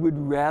we would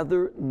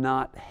rather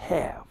not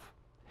have.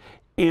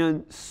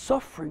 And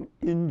suffering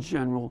in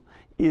general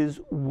is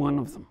one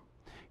of them.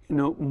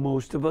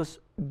 Most of us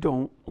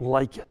don't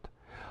like it.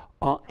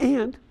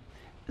 And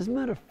as a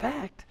matter of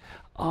fact,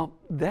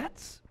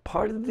 that's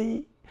part of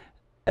the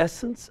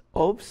essence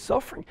of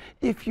suffering.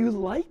 If you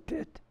liked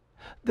it,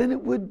 then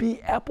it would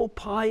be apple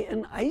pie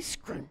and ice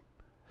cream.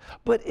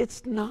 But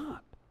it's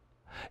not.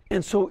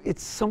 And so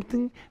it's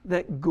something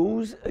that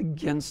goes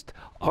against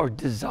our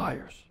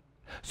desires.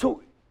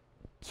 So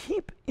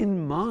keep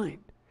in mind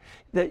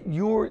that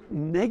your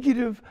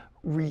negative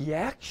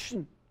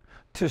reaction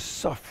to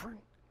suffering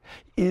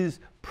is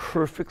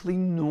perfectly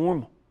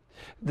normal,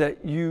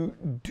 that you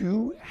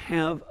do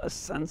have a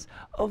sense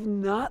of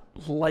not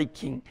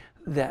liking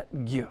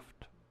that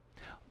gift.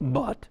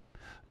 But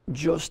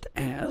just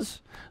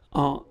as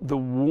the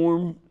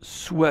warm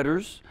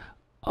sweaters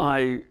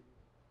I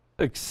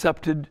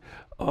accepted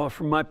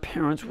from my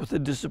parents with a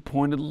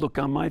disappointed look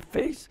on my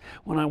face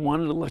when I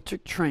wanted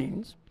electric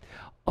trains,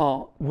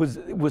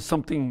 was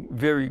something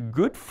very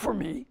good for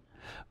me,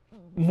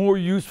 more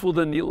useful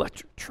than the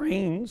electric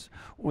trains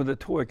or the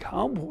toy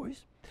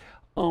cowboys.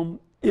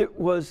 It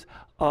was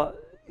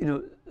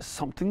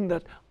something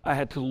that I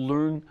had to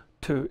learn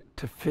to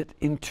fit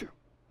into.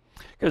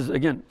 Because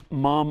again,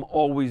 Mom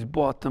always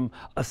bought them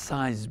a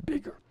size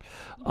bigger,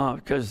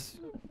 because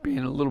being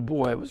a little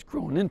boy, I was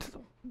growing into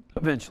them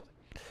eventually,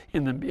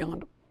 and then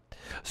beyond them.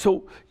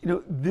 So,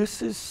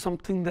 this is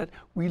something that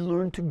we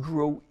learn to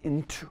grow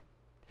into.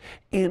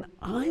 And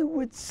I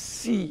would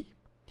see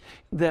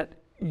that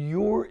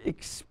your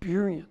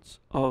experience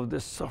of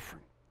this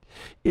suffering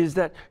is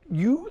that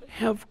you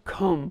have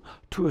come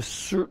to a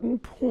certain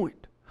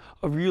point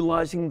of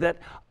realizing that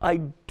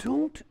I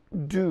don't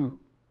do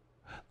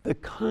the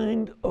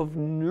kind of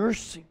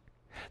nursing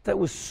that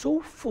was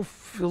so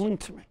fulfilling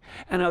to me.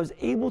 And I was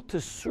able to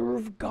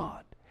serve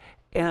God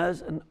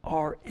as an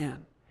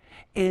RN.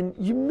 And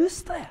you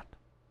miss that.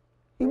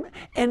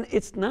 And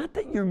it's not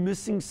that you're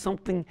missing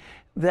something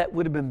that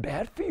would have been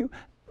bad for you.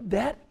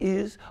 That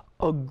is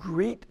a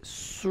great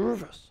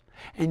service.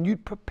 And you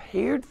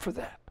prepared for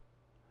that.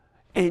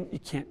 And you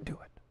can't do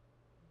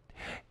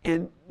it.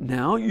 And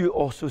now you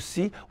also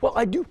see, well,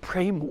 I do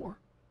pray more.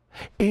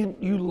 And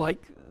you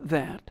like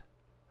that.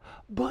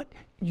 But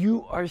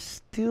you are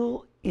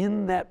still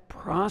in that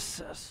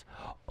process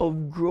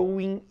of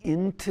growing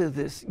into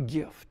this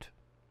gift.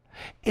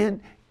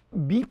 And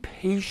be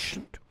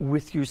patient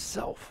with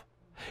yourself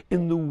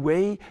in the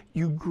way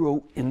you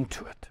grow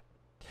into it.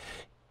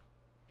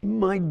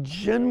 My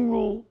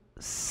general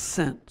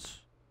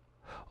sense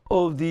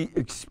of the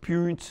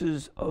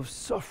experiences of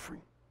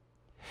suffering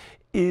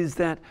is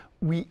that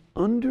we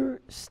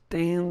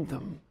understand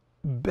them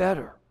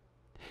better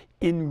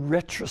in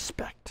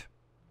retrospect.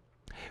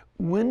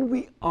 When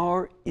we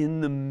are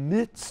in the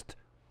midst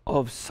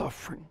of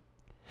suffering,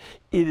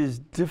 it is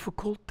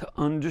difficult to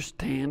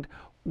understand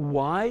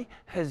why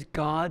has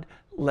God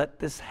let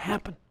this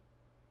happen.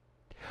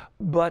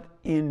 But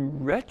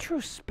in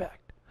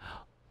retrospect,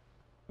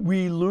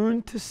 we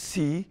learn to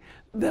see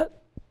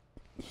that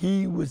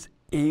He was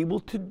able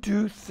to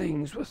do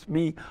things with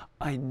me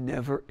I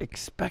never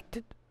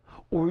expected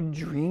or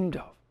dreamed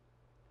of.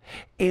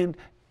 And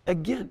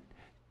again,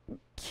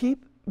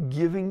 keep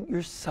giving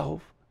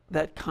yourself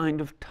that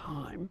kind of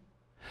time.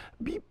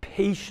 Be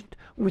patient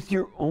with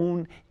your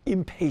own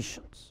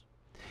impatience.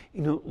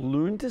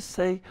 Learn to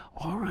say,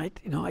 all right,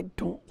 I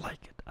don't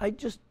like it. I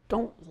just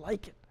don't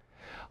like it.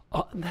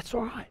 And that's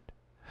all right.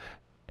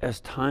 As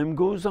time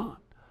goes on,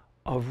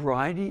 a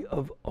variety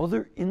of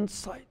other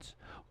insights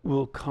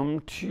will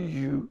come to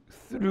you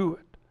through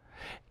it.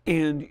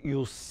 And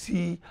you'll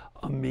see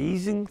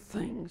amazing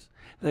things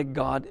that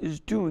God is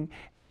doing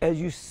as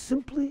you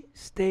simply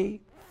stay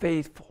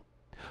faithful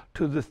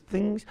to the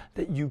things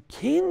that you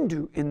can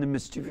do in the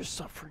midst of your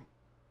suffering.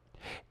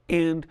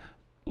 And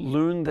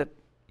learn that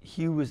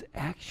He was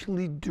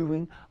actually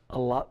doing a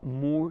lot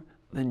more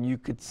than you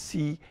could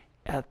see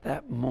at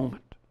that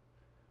moment.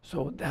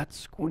 So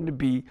that's going to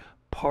be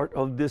part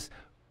of this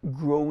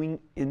growing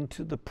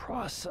into the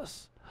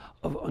process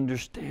of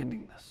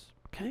understanding this.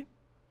 Okay?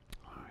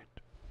 All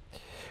right.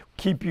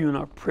 Keep you in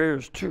our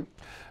prayers too.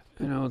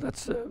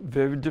 That's a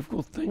very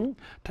difficult thing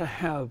to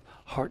have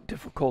heart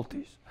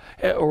difficulties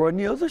or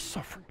any other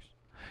sufferings.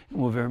 And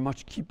we'll very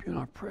much keep you in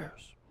our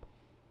prayers.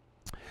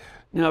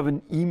 Now I have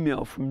an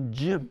email from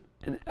Jim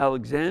in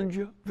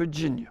Alexandria,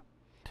 Virginia.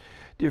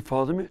 Dear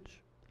Father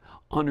Mitch,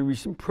 on a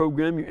recent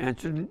program you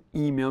answered an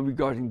email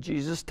regarding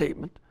Jesus'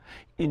 statement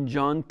in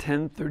John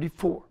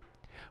 10:34,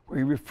 where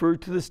He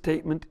referred to the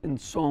statement in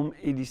Psalm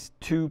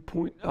 82,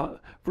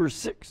 verse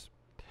 6.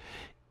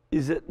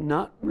 Is it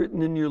not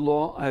written in your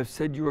law, I have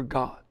said you are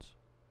gods?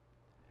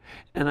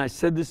 And I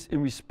said this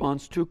in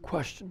response to a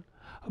question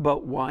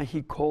about why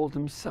He called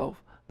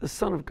Himself the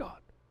Son of God.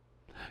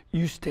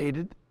 You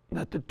stated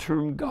that the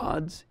term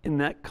gods in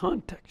that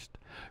context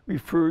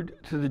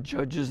referred to the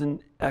judges in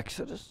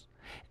Exodus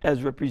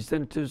as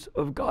representatives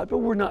of God, but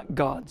we're not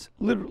gods,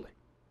 literally.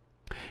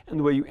 And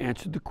the way you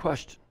answered the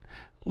question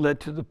led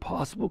to the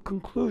possible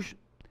conclusion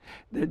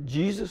that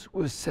Jesus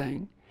was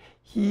saying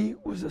He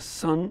was a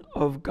Son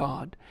of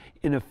God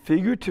in a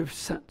figurative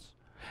sense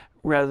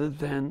rather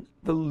than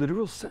the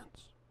literal sense.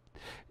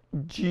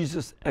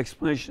 Jesus'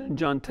 explanation in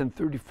John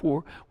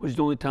 10:34 was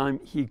the only time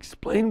He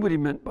explained what He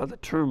meant by the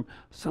term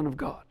Son of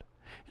God.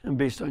 And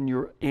based on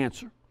your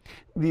answer,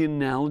 the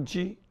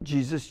analogy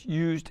Jesus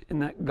used in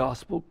that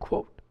gospel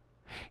quote,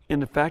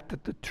 and the fact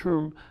that the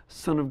term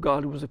Son of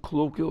God was a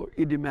colloquial or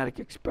idiomatic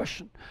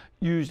expression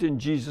used in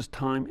Jesus'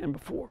 time and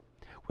before,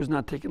 was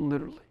not taken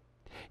literally.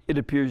 It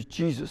appears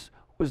Jesus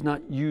was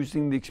not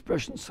using the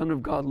expression Son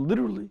of God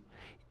literally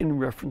in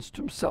reference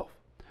to Himself.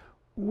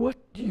 What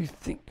do you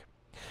think?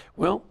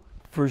 Well,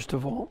 first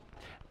of all,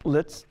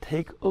 let's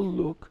take a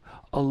look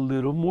a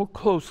little more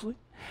closely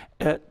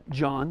at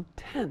John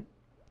 10.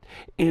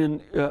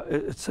 And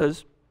it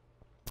says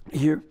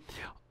here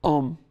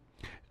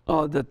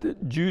that the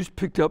Jews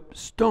picked up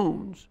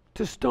stones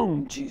to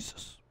stone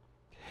Jesus.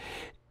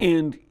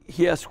 And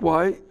He asked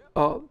why,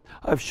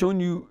 I've shown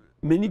you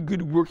many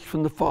good works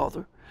from the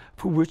Father.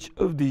 For which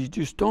of these do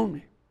you stone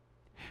me?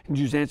 And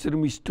Jews answered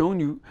him, we stone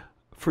you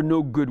for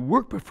no good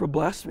work, but for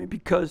blasphemy,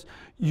 because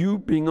you,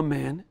 being a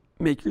man,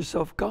 make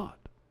yourself God.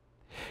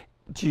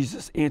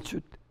 Jesus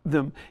answered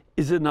them,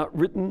 is it not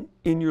written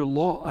in your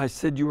law, I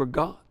said you are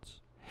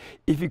gods?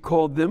 If you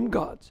call them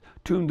gods,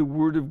 to whom the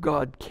word of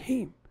God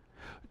came,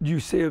 do you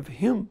say of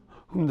Him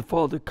whom the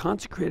Father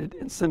consecrated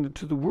and sent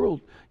into the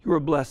world, you are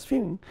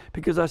blaspheming,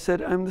 because I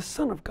said I am the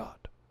Son of God.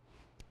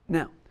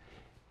 Now,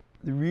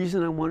 the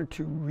reason I wanted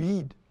to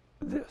read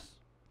this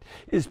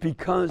is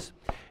because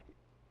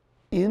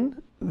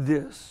in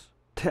this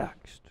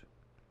text,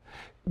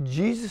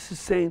 Jesus is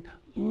saying,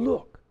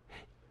 look,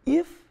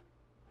 if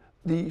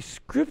the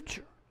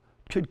Scripture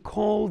could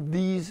call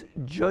these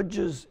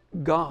judges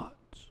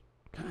gods,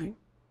 okay,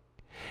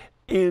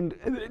 and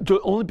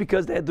only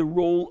because they had the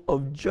role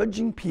of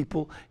judging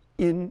people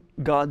in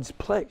God's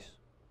place,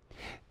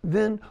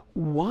 then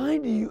why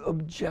do you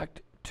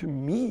object to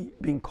me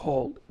being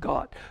called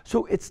God?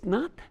 So it's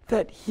not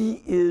that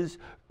he is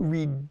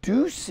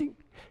reducing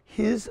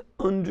his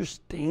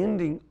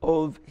understanding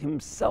of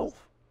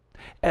himself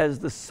as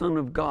the Son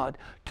of God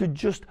to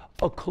just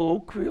a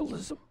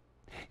colloquialism.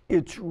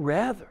 It's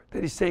rather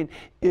that he's saying,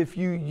 if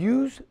you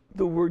use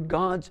the word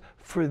gods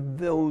for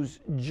those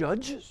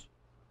judges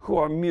who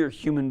are mere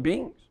human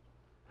beings,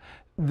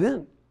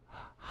 then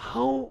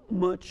how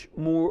much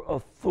more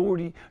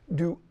authority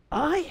do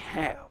I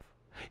have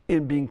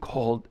in being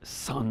called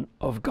Son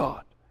of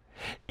God?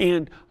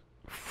 And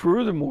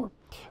furthermore,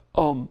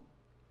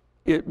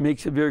 it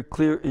makes it very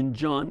clear in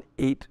John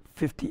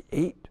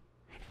 8:58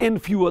 and a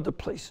few other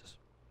places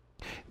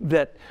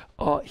that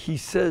he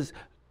says,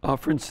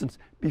 for instance,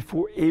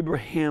 before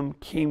Abraham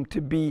came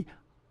to be,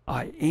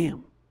 I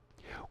am,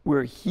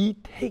 where he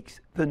takes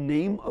the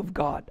name of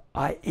God,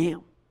 I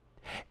am,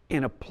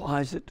 and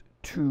applies it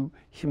to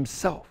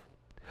himself,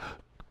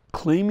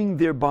 claiming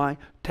thereby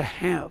to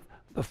have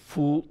the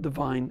full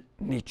divine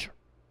nature.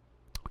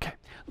 Okay,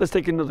 let's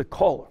take another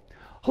caller.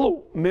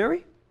 Hello,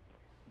 Mary?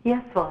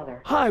 Yes,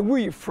 Father. Hi, where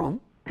are you from?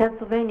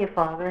 Pennsylvania,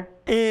 Father.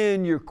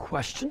 And your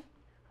question?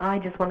 I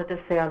just wanted to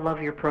say I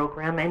love your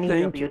program,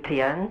 Thank you.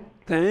 NEWTN.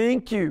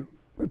 Thank you.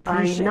 We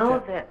appreciate I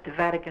know that. that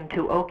Vatican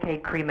II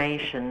okayed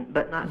cremation,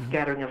 but not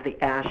scattering of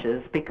the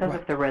ashes because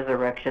of the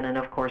resurrection, and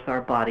of course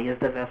our body is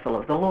the vessel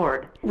of the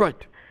Lord.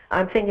 Right.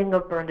 I'm thinking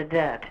of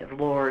Bernadette of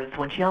Lourdes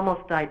when she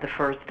almost died the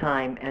first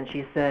time, and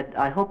she said,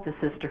 I hope the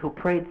sister who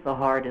prayed so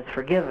hard is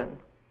forgiven.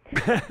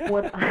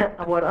 What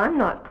I'm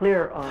not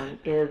clear on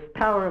is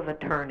power of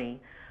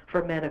attorney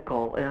for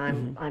medical,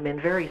 and I'm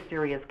in very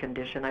serious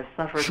condition. I've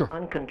suffered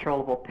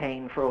uncontrollable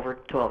pain for over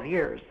 12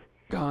 years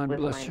God with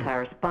bless my you.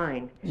 entire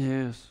spine.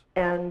 Yes.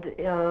 And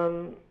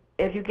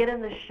if you get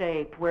in the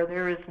shape where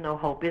there is no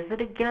hope, is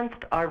it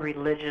against our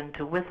religion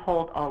to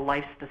withhold all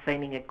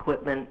life-sustaining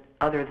equipment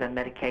other than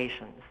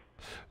medications?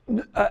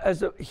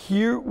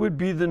 Here would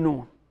be the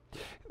norm,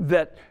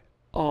 that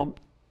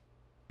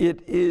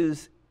it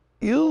is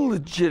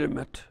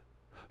illegitimate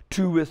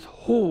to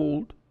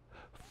withhold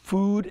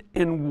food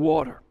and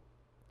water.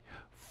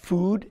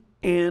 Food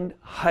and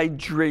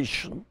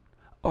hydration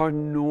are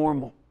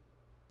normal,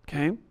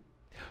 okay?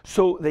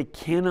 So they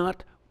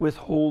cannot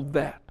withhold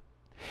that.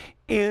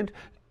 And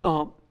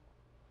other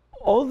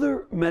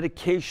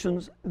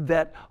medications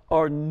that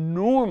are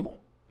normal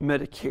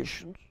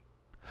medications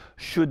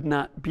should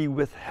not be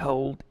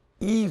withheld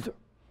either,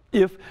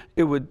 if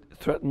it would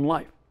threaten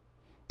life.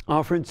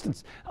 For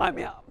instance, I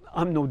mean,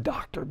 I'm no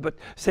doctor, but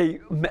say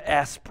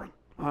aspirin.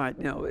 All right,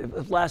 you know,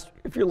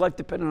 if your life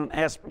depended on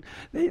aspirin,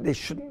 they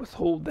shouldn't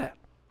withhold that.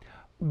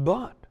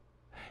 But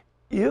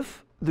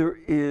if there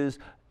is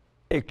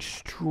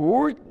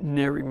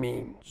extraordinary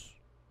means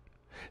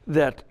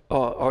that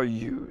are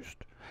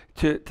used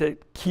to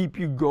keep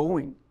you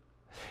going,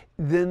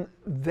 then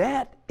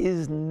that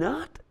is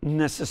not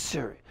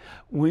necessary.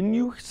 When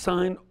you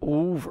sign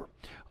over,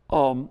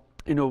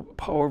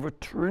 power of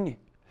attorney,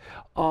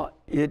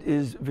 it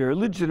is very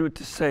legitimate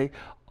to say,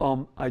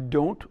 I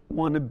don't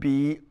want to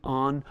be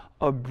on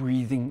a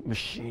breathing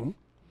machine.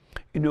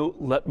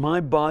 Let my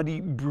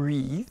body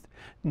breathe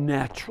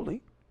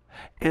naturally,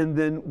 and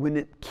then when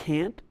it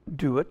can't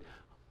do it,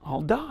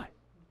 I'll die.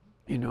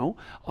 You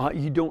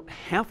don't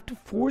have to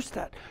force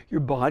that. Your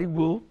body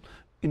will,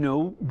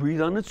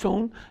 breathe on its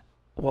own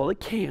while it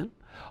can.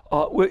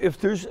 If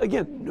there's,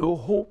 again, no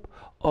hope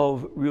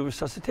of real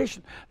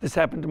resuscitation. This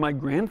happened to my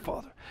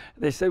grandfather.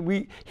 They said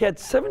he had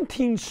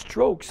 17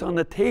 strokes on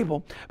the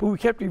table, but we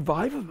kept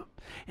reviving him.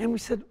 And we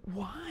said,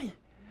 why?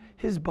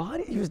 His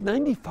body, he was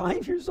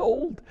 95 years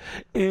old.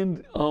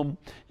 And,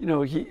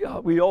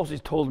 we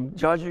always told him,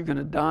 Josh, you're going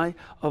to die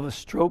of a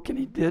stroke. And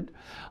he did,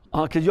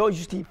 because you always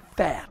used to eat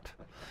fat.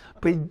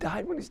 But he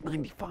died when he was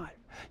 95.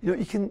 You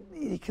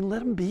can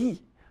let him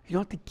be. You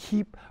don't have to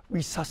keep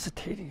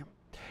resuscitating him.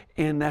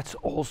 And that's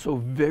also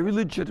very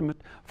legitimate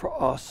for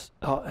us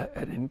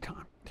at any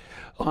time.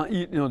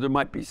 There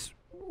might be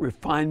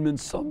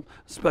refinements, some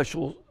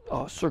special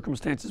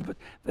circumstances, but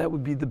that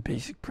would be the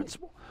basic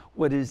principle.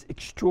 What is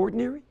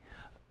extraordinary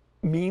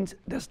means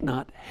does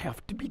not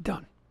have to be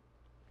done.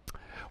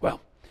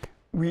 Well,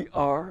 we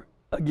are,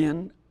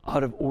 again,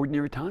 out of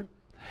ordinary time.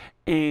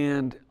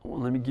 And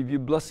let me give you a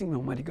blessing.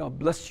 Almighty God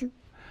bless you,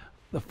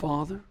 the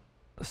Father,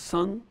 the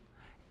Son,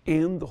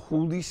 and the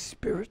Holy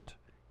Spirit.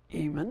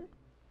 Amen.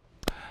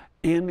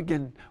 And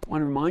again, I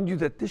want to remind you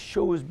that this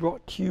show is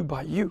brought to you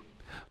by you.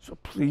 So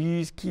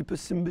please keep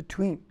us in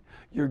between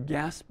your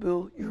gas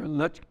bill, your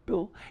electric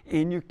bill,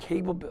 and your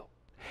cable bill.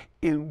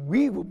 And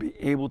we will be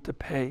able to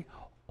pay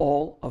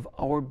all of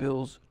our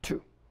bills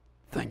too.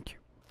 Thank you.